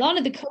 a lot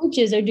of the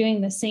coaches are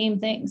doing the same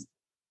things.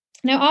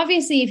 Now,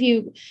 obviously, if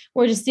you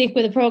were to stick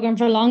with a program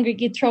for longer,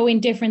 you'd throw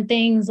in different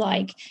things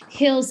like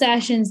hill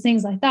sessions,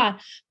 things like that.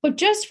 But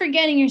just for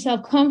getting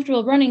yourself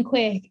comfortable running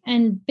quick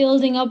and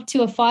building up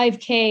to a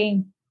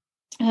 5K,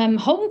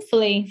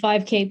 hopefully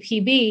 5K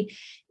PB,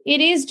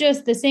 it is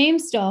just the same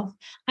stuff.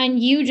 And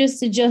you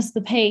just adjust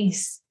the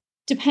pace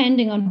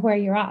depending on where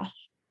you're at.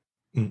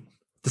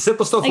 The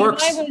simple stuff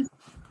works.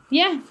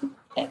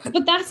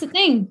 But that's the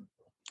thing.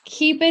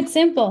 Keep it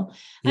simple.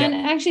 Yeah. And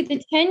actually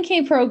the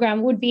 10K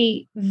program would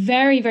be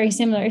very, very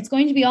similar. It's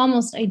going to be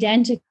almost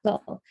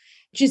identical,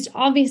 just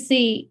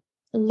obviously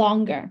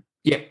longer.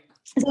 Yeah.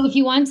 So if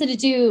you wanted to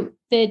do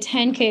the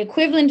 10K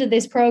equivalent of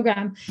this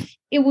program,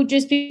 it would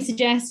just be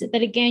suggested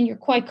that, again, you're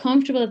quite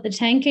comfortable at the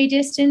 10K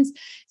distance.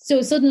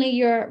 So suddenly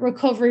your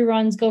recovery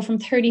runs go from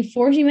 30,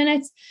 40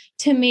 minutes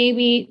to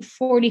maybe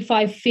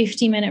 45,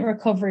 50-minute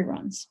recovery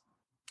runs.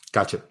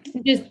 Gotcha.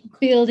 Just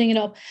building it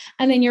up.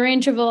 And then your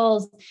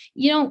intervals,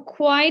 you don't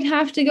quite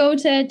have to go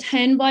to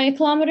 10 by a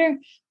kilometer,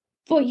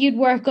 but you'd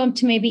work up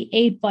to maybe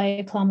 8 by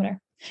a kilometer.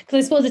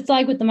 Because I suppose it's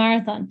like with the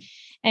marathon.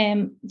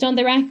 Don't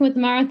they reckon with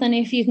the marathon,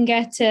 if you can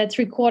get to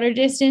 3/4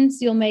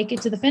 distance, you'll make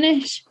it to the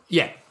finish?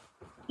 Yeah.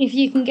 If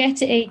you can get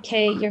to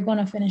 8K, you're going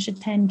to finish a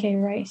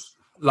 10K race.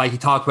 Like you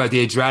talked about,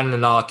 the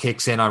adrenaline all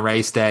kicks in on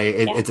race day.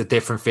 It's a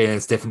different feeling.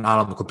 It's a different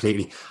animal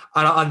completely.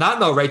 And on that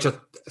note, Rachel,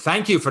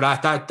 thank you for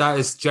that. That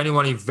is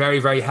genuinely very,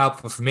 very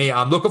helpful for me.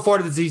 I'm looking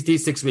forward to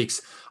these 6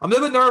 weeks. I'm a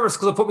little bit nervous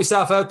because I put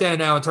myself out there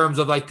now in terms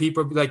of like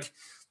people like,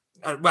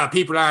 well,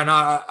 people are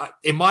not,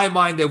 in my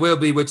mind, they will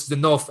be, which is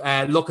enough,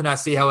 looking at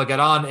see how I get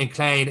on in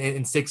Clane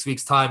in 6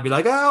 weeks' time. Be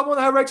like, I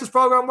wonder how Rachel's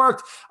program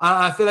worked.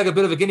 I feel like a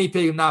bit of a guinea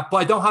pig in that, but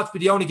I don't have to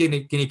be the only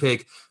guinea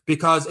pig,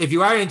 because if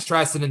you are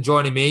interested in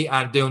joining me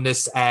and doing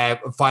this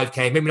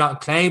 5K, maybe not in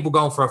Clane, but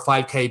going for a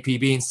 5K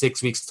PB in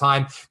 6 weeks'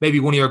 time, maybe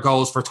one of your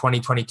goals for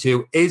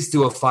 2022 is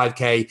do a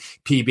 5K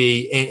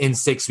PB in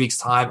 6 weeks'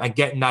 time and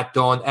getting that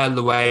done out of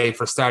the way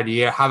for start of the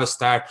year, have a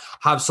start,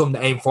 have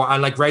something to aim for.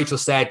 And like Rachel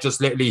said, just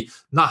literally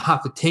not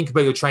have to think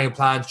about your training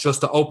plans,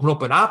 just to open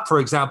up an app, for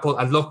example,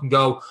 and look and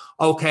go,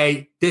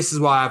 okay, this is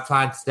what I have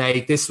planned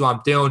today. This is what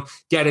I'm doing.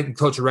 Get in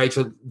touch with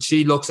Rachel.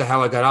 She looks at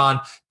how I got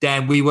on.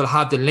 Then we will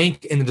have the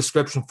link in the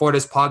description for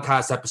this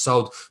podcast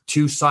episode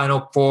to sign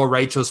up for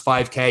Rachel's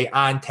 5K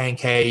and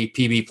 10K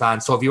PB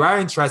plan. So if you are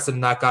interested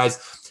in that,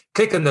 guys,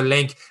 click on the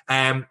link.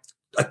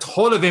 A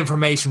ton of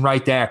information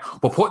right there,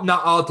 but putting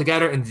that all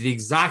together into the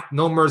exact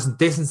numbers and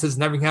distances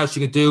and everything else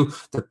you can do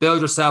to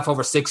build yourself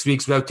over 6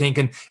 weeks without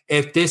thinking,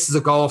 if this is a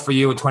goal for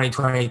you in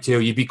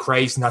 2022, you'd be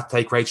crazy not to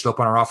take Rachel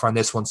up on her offer on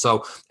this one.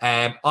 So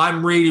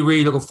I'm really,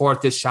 really looking forward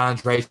to this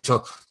challenge,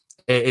 Rachel.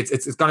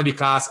 It's going to be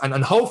class,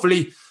 and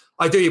hopefully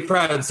I do you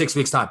proud in 6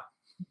 weeks' time.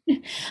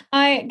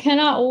 I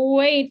cannot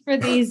wait for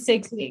these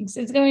 6 weeks.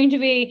 It's going to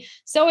be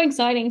so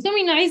exciting. It's going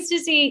to be nice to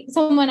see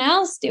someone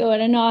else do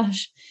it and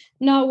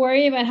not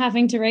worry about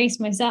having to race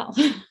myself.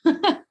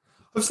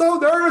 I'm so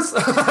nervous.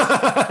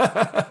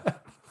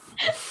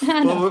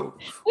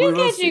 We'll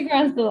get you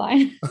across the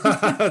line.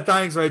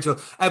 Thanks, Rachel.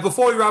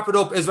 Before we wrap it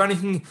up, is there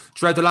anything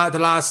throughout the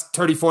last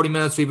 30, 40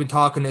 minutes we've been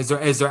talking, is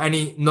there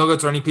any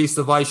nuggets or any piece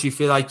of advice you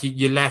feel like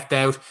you left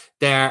out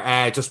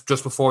there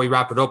just before we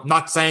wrap it up?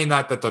 Not saying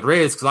that there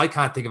is, because I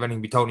can't think of anything,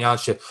 to be totally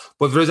honest with you,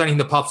 but if there is anything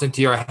that pops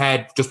into your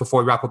head just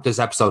before we wrap up this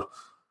episode.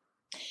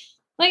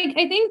 Like,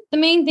 I think the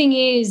main thing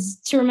is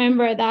to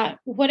remember that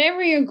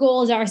whatever your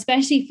goals are,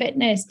 especially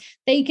fitness,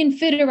 they can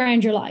fit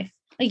around your life.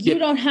 Like, you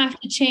don't have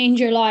to change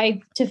your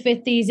life to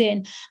fit these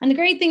in. And the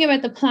great thing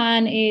about the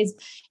plan is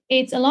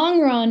it's a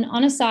long run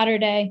on a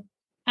Saturday.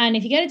 And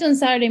if you get it done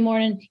Saturday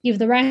morning, you have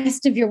the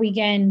rest of your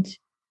weekend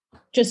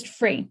just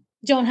free.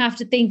 You don't have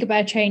to think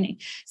about training.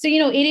 So,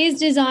 it is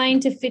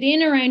designed to fit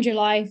in around your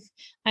life.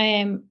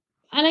 And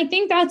I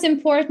think that's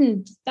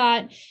important,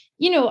 that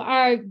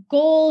our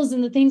goals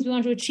and the things we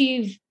want to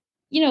achieve,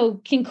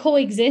 can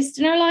coexist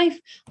in our life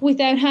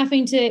without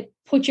having to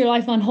put your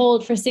life on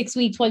hold for 6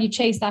 weeks while you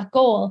chase that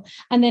goal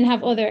and then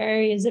have other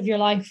areas of your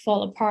life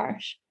fall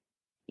apart.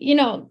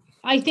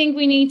 I think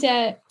we need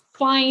to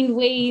find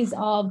ways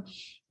of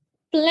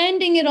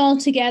blending it all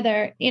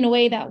together in a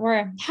way that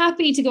we're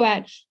happy to go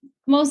out.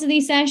 Most of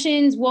these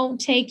sessions won't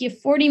take you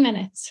 40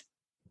 minutes.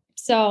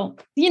 So,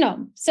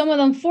 some of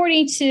them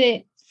 40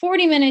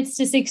 minutes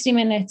to 60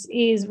 minutes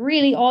is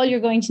really all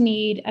you're going to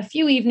need, a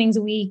few evenings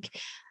a week.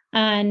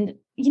 And,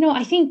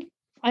 I think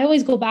I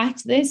always go back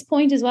to this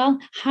point as well.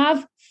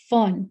 Have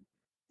fun.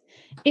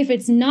 If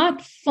it's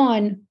not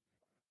fun,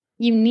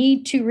 you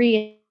need to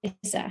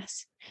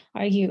reassess.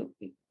 Are you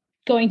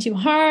going too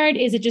hard?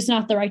 Is it just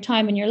not the right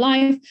time in your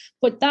life?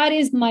 But that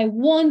is my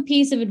one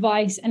piece of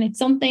advice. And it's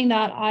something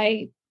that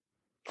I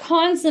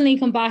constantly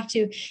come back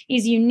to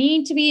is you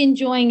need to be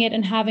enjoying it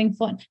and having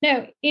fun.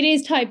 Now, it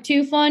is type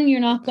 2 fun. You're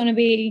not going to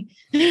be,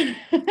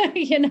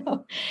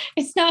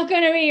 it's not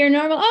going to be your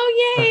normal,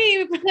 oh,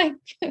 yay, like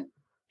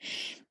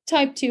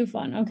type 2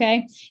 fun,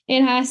 okay?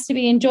 It has to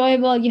be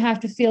enjoyable. You have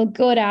to feel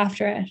good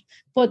after it.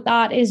 But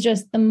that is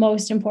just the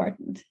most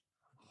important.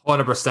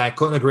 100%.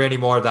 Couldn't agree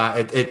anymore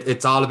that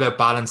it's all about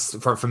balance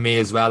for me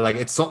as well. Like,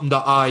 it's something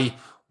that I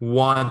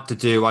want to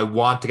do. I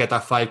want to get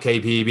that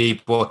 5K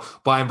PB, but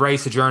I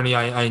embrace the journey.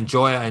 I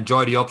enjoy it. I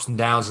enjoy the ups and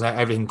downs and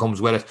everything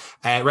comes with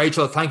it.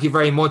 Rachel, thank you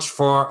very much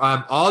for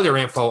all your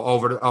info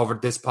over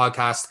this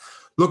podcast.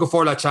 Looking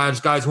forward to that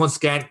challenge, guys. Once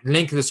again,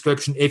 link in the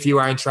description if you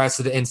are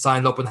interested in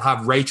signing up and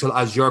have Rachel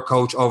as your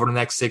coach over the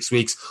next 6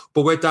 weeks.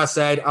 But with that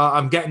said,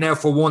 I'm getting out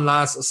for one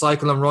last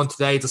cycle and run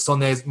today. It's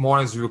Sunday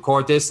mornings we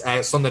record this.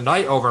 Sunday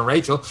night over in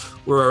Rachel,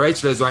 where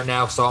Rachel is right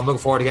now. So I'm looking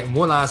forward to getting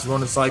one last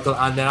run and cycle.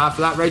 And then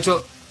after that,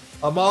 Rachel,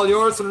 I'm all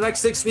yours for the next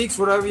 6 weeks,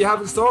 whatever you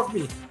have in store for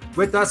me.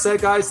 With that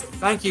said, guys,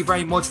 thank you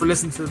very much for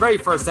listening to the very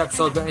first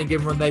episode of the Any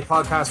Given Run Day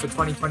podcast for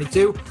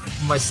 2022.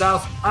 From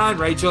myself and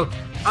Rachel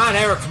and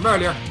Eric from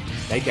earlier.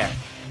 Take care.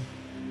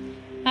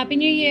 Happy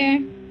New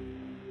Year.